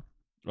ago.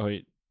 Oh,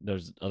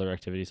 there's other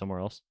activity somewhere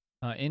else.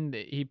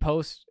 He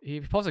posts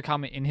a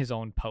comment in his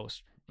own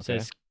post. Okay.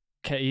 Says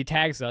he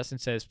tags us and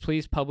says,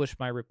 "Please publish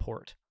my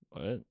report."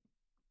 What?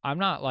 I'm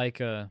not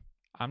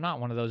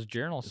one of those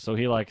journals. So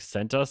he like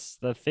sent us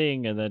the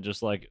thing, and then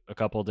just like a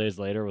couple of days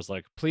later was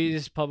like,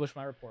 Please publish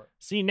my report.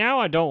 "See, now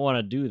I don't want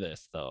to do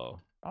this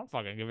though." I don't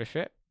fucking give a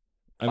shit.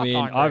 I Fuck mean,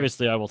 Andre.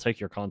 obviously, I will take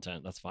your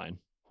content. That's fine.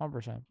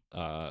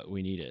 100%.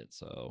 We need it,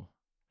 so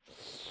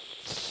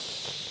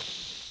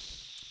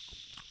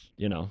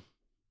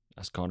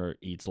as Connor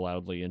eats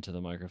loudly into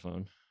the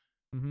microphone.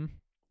 Mm-hmm.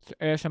 It's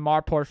the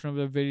ASMR portion of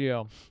the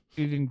video.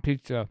 Eating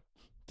pizza.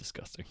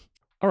 Disgusting.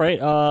 All right.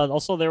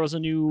 Also, there was a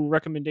new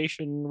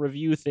recommendation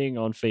review thing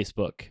on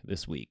Facebook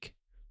this week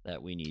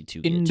that we need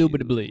to get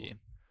Indubitably.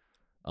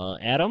 to.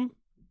 Adam.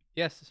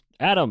 Yes.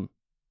 Adam.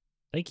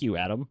 Thank you,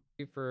 Adam.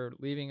 Thank you for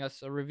leaving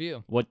us a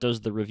review. What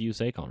does the review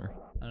say, Connor?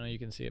 I know you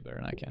can see it better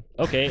than I can.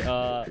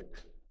 Okay.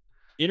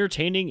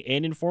 Entertaining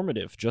and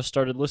informative. Just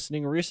started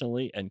listening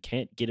recently and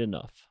can't get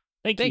enough.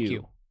 Thank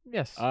you.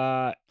 Yes.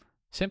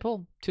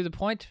 Simple, to the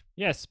point.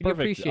 Yes, We perfect.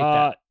 appreciate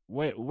that.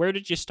 Where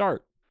did you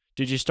start?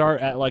 Did you start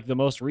at like the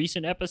most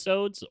recent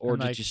episodes, or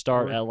And, did like, you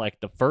start or- at like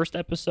the first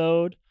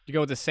episode? You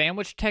go with the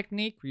sandwich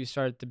technique, where you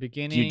start at the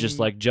beginning. Do you just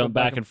like go jump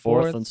back and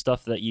forth on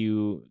stuff that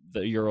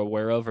you're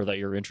aware of or that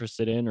you're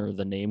interested in, or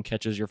the name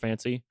catches your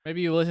fancy?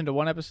 Maybe you listen to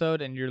one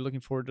episode and you're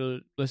looking forward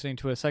to listening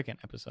to a second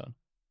episode.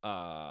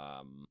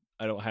 I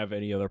don't have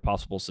any other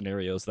possible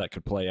scenarios that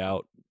could play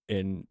out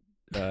in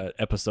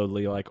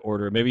episodely like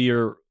order. Maybe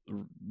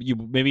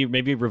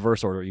maybe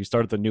reverse order. You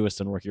start at the newest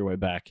and work your way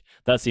back.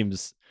 That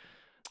seems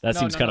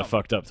kind of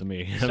fucked up to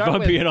me. If Start I'm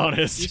with- being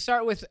honest. You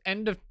start with the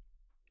end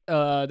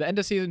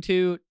of season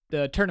 2,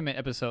 the tournament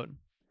episode,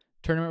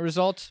 tournament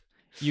results.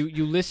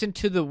 You listen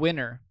to the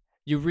winner.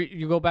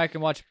 You go back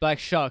and watch Black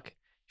Shuck.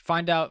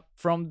 Find out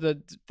from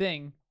the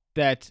thing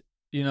that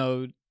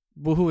who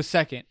was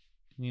second.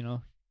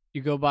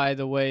 You go by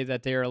the way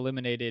that they are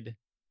eliminated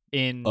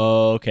in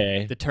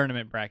Okay. the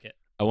tournament bracket.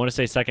 I want to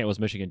say second was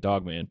Michigan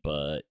Dogman,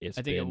 but it's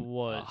I think it been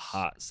was. a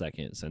hot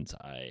second since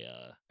I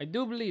I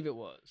do believe it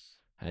was.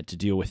 had to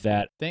deal with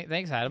that.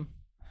 Thanks, Adam.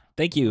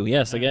 Thank you.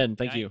 Yes, again,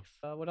 thank you.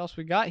 What else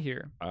we got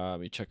here? Let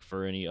me check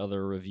for any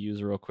other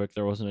reviews real quick.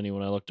 There wasn't any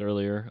when I looked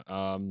earlier.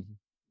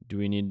 Do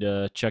we need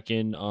to check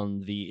in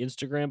on the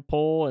Instagram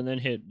poll and then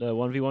hit the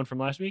 1v1 from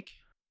last week?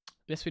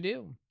 Yes, we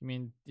do.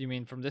 You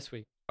mean from this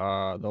week?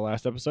 The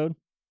last episode?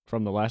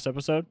 from the last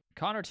episode.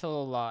 Connor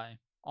told a lie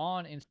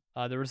on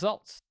the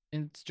results.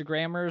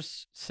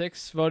 Instagrammers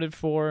 6 voted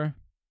for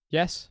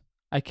yes,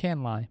 I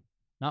can lie,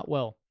 not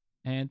will,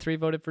 and 3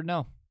 voted for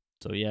no.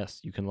 So yes,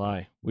 you can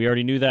lie. We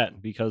already knew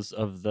that because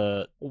of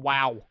the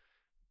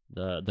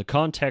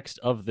context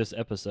of this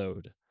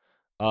episode.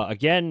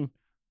 Again,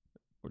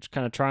 we're just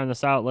kind of trying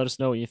this out. Let us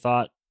know what you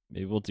thought.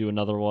 Maybe we'll do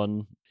another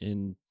one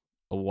in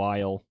a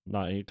while,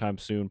 not anytime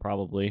soon,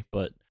 probably.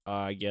 But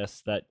I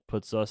guess that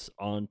puts us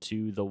on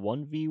to the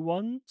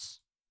 1v1s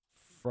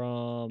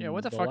from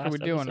what the fuck are we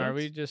doing? Are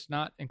we just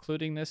not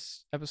including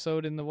this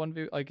episode in the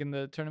 1v, like in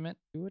the tournament?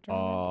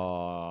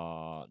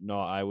 No,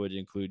 I would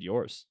include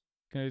yours.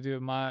 Gonna do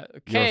my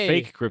Your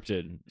fake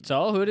cryptid.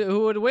 So who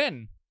would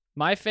win?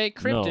 My fake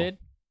cryptid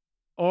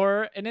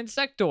or an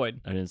insectoid?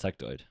 An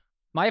insectoid.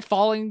 My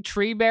falling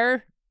tree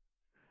bear?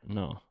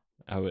 No.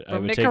 I would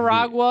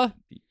Nicaragua?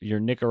 Take your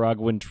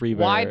Nicaraguan tree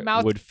bear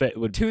wide-mouthed,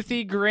 would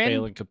toothy grin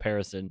fail in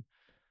comparison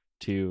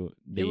to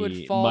the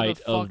would fall might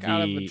the fuck of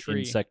out of the a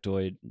tree.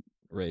 insectoid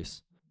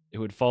race. It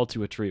would fall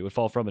to a tree. It would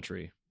fall from a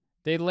tree.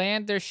 They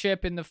land their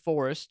ship in the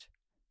forest.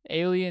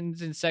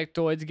 Aliens,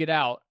 insectoids get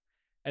out.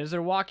 As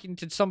they're walking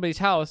to somebody's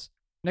house,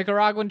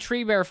 Nicaraguan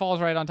tree bear falls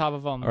right on top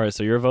of them. All right,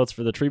 so your vote's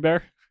for the tree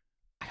bear?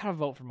 I gotta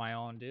vote for my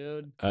own,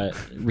 dude.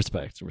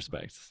 Respect.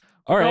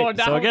 All right,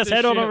 so I guess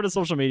head on over to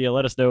social media.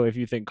 Let us know if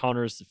you think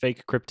Connor's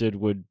fake cryptid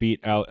would beat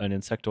out an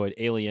insectoid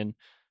alien,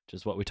 which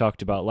is what we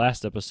talked about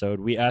last episode.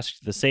 We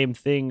asked the same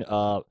thing,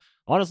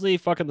 honestly,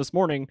 fucking this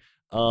morning,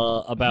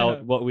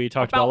 about what we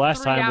talked about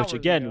last time, which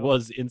again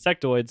was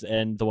insectoids,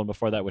 and the one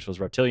before that, which was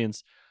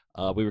reptilians.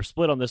 We were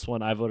split on this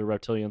one. I voted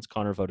reptilians.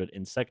 Connor voted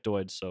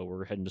insectoids. So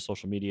we're heading to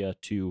social media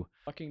to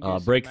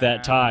break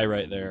that tie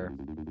right there.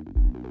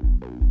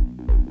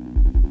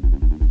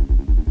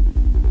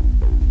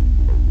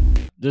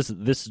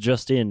 This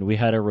just in. We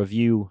had a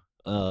review.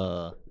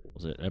 Was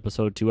it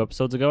episode 2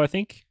 episodes ago? I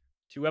think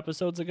 2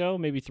 episodes ago,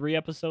 maybe 3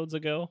 episodes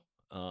ago.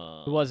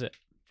 Who was it?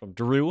 From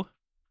Drew.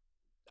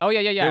 Oh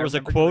yeah. There was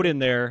a quote in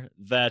there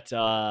that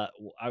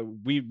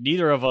we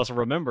neither of us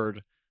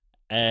remembered.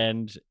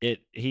 And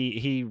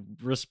he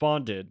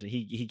responded.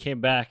 He came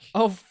back.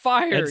 Oh,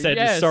 fire! And said,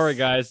 yes. "Sorry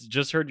guys,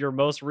 just heard your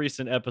most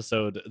recent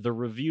episode. The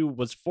review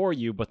was for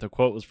you, but the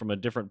quote was from a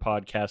different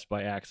podcast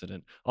by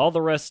accident. All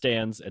the rest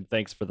stands, and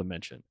thanks for the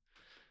mention."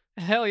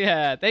 Hell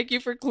yeah! Thank you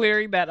for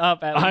clearing that up.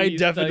 I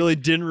definitely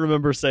didn't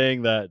remember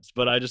saying that,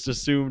 but I just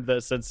assumed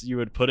that since you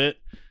had put it,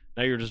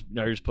 now you're just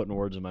putting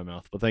words in my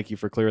mouth. But thank you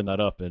for clearing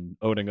that up and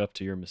owning up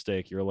to your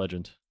mistake. You're a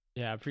legend.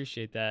 Yeah, I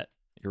appreciate that.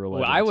 You're a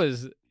legend. Well, I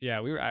was. Yeah,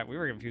 we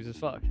were confused as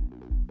fuck.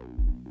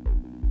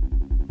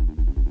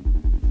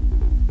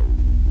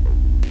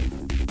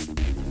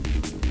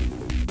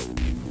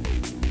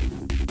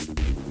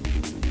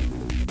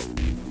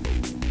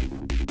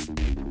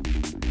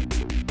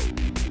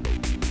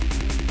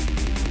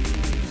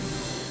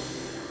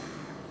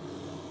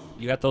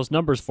 You got those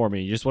numbers for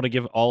me. You just want to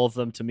give all of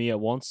them to me at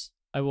once?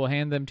 I will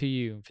hand them to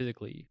you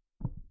physically.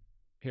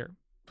 Here,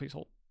 please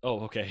hold.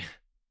 Oh, okay.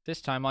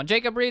 This time on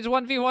Jacob Reed's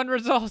 1v1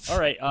 results. All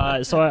right,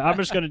 so I'm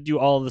just going to do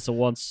all of this at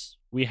once.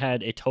 We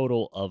had a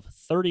total of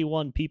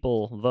 31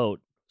 people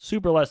vote.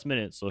 Super last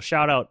minute, so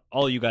shout out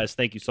all you guys.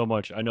 Thank you so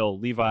much. I know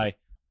Levi,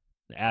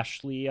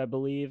 Ashley, I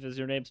believe, is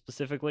your name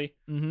specifically.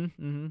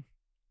 In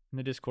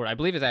the Discord. I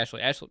believe it's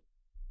Ashley. Ashley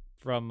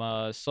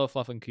from Slow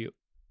Fluff and Cute.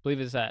 I believe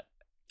it's that.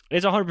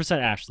 It's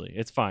 100% Ashley.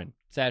 It's fine.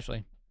 It's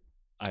Ashley.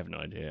 I have no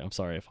idea. I'm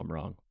sorry if I'm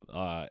wrong.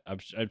 I'm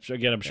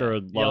sure a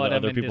lot of the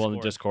other people in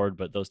the Discord,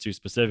 but those two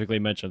specifically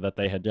mentioned that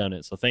they had done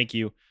it. So thank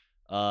you.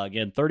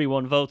 Again,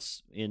 31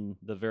 votes in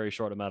the very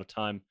short amount of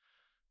time.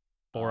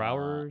 4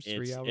 hours,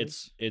 3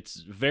 hours. It's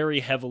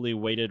very heavily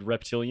weighted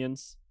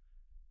reptilians.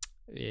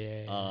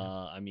 Yeah.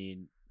 I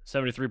mean,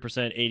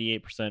 73%,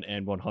 88%,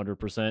 and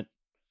 100%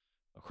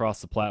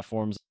 across the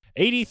platforms.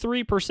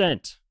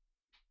 83%.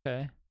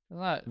 Okay.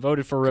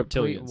 Voted for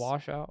reptilians.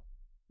 Washout.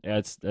 Yeah,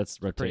 that's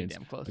reptilians. Pretty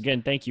damn close.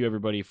 Again, thank you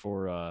everybody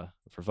for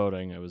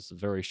voting. It was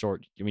very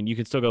short. I mean, you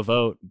can still go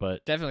vote,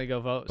 but definitely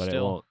go vote. But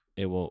still,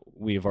 it will.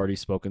 We have already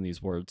spoken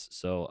these words,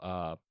 so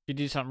if you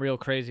do something real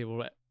crazy,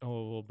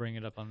 we'll bring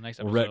it up on the next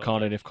episode. We'll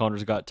retcon it if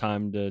Connor's got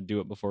time to do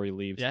it before he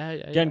leaves. Yeah.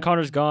 Again,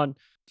 Connor's gone.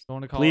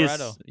 Going to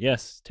Colorado. Please,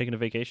 yes, taking a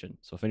vacation.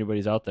 So if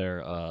anybody's out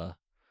there,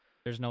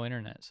 there's no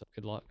internet, so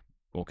good luck.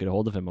 We'll get a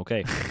hold of him.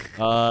 Okay.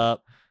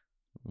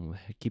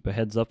 Keep a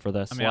heads up for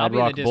that I'll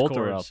Rock be in the Bolter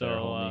Discord, out there,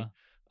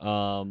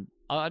 homie.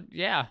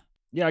 Yeah.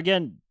 Yeah,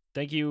 again,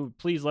 thank you.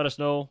 Please let us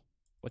know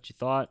what you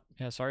thought.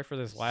 Yeah, sorry for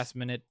this last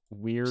minute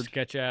weird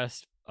sketch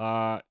ass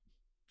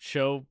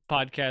show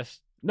podcast.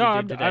 No,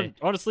 I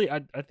honestly I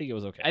think it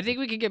was okay. I think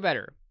we could get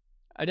better.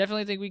 I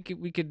definitely think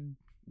we could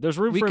there's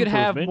room for improvement. We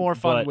could have more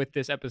fun but with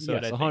this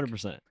episode. Yes,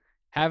 100%.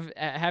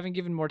 Having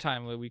given more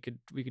time, we could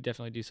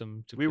definitely do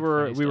some. We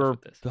were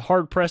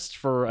hard pressed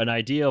for an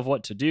idea of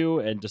what to do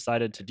and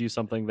decided to do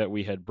something that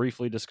we had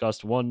briefly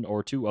discussed 1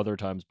 or 2 other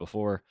times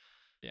before.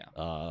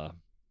 Yeah.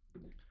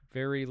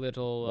 Very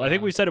little. I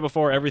think we said it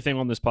before. Everything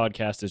on this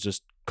podcast is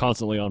just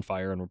constantly on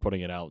fire, and we're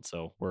putting it out.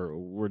 So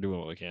we're doing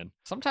what we can.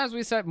 Sometimes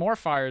we set more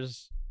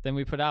fires than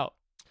we put out.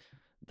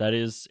 That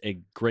is a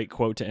great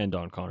quote to end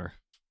on, Connor.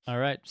 All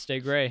right, stay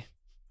gray.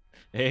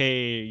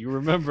 Hey, you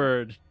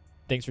remembered.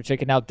 Thanks for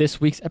checking out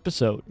this week's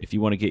episode. If you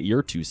want to get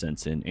your 2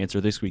 cents in,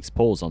 answer this week's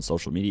polls on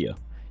social media.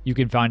 You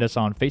can find us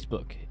on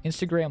Facebook,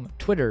 Instagram,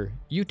 Twitter,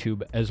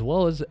 YouTube, as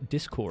well as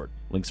Discord.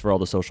 Links for all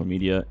the social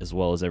media, as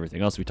well as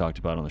everything else we talked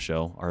about on the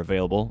show, are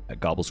available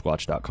at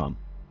gobblesquatch.com.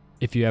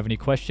 If you have any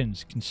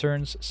questions,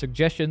 concerns,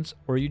 suggestions,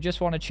 or you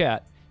just want to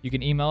chat, you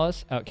can email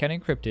us at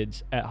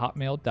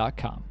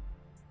countingcryptids@hotmail.com.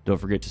 Don't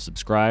forget to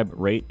subscribe,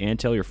 rate, and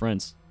tell your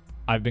friends.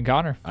 I've been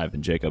Connor, I've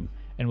been Jacob.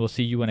 and we'll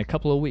see you in a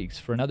couple of weeks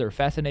for another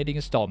fascinating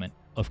installment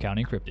of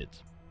Counting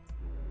Cryptids.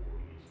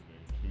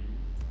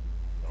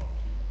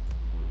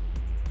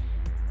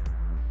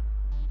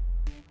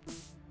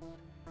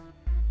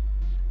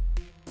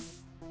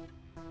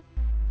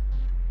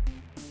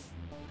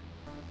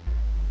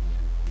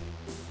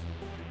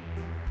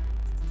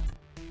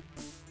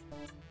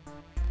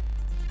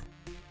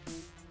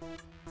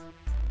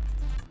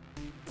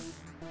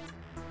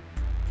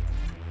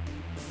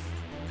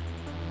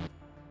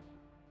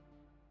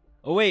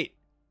 Oh, wait.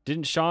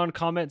 Didn't Sean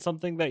comment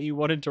something that you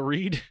wanted to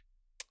read?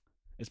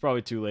 It's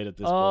probably too late at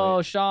this Oh,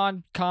 point.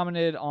 Sean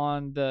commented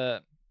on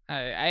the.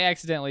 I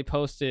accidentally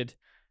posted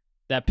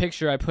that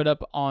picture I put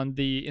up on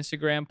the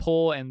Instagram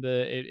poll, and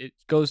it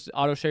goes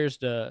auto shares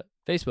to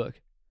Facebook.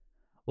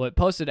 Well, it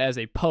posted as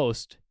a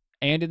post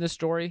and in the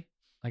story.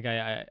 Like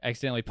I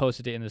accidentally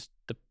posted it in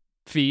the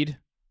feed,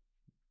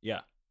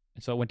 Yeah.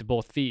 and so it went to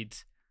both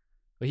feeds.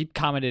 But he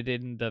commented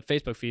in the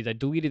Facebook feeds. I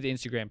deleted the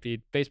Instagram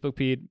feed. Facebook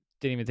feed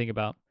didn't even think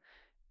about.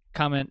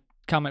 Comment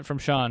from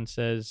Sean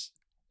says,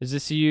 "Is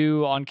this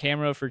you on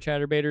camera for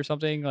Chatterbait or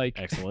something?" Like,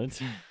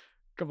 Excellent.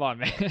 come on,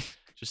 man.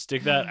 Just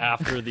stick that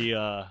after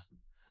the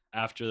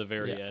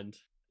very Yeah. end.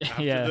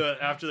 Yeah.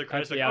 After the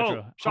credits. After Like, the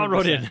oh, outro, Sean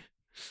wrote in. 100%.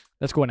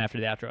 That's going after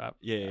the outro.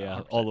 Yeah,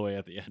 100%. all the way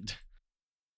at the end.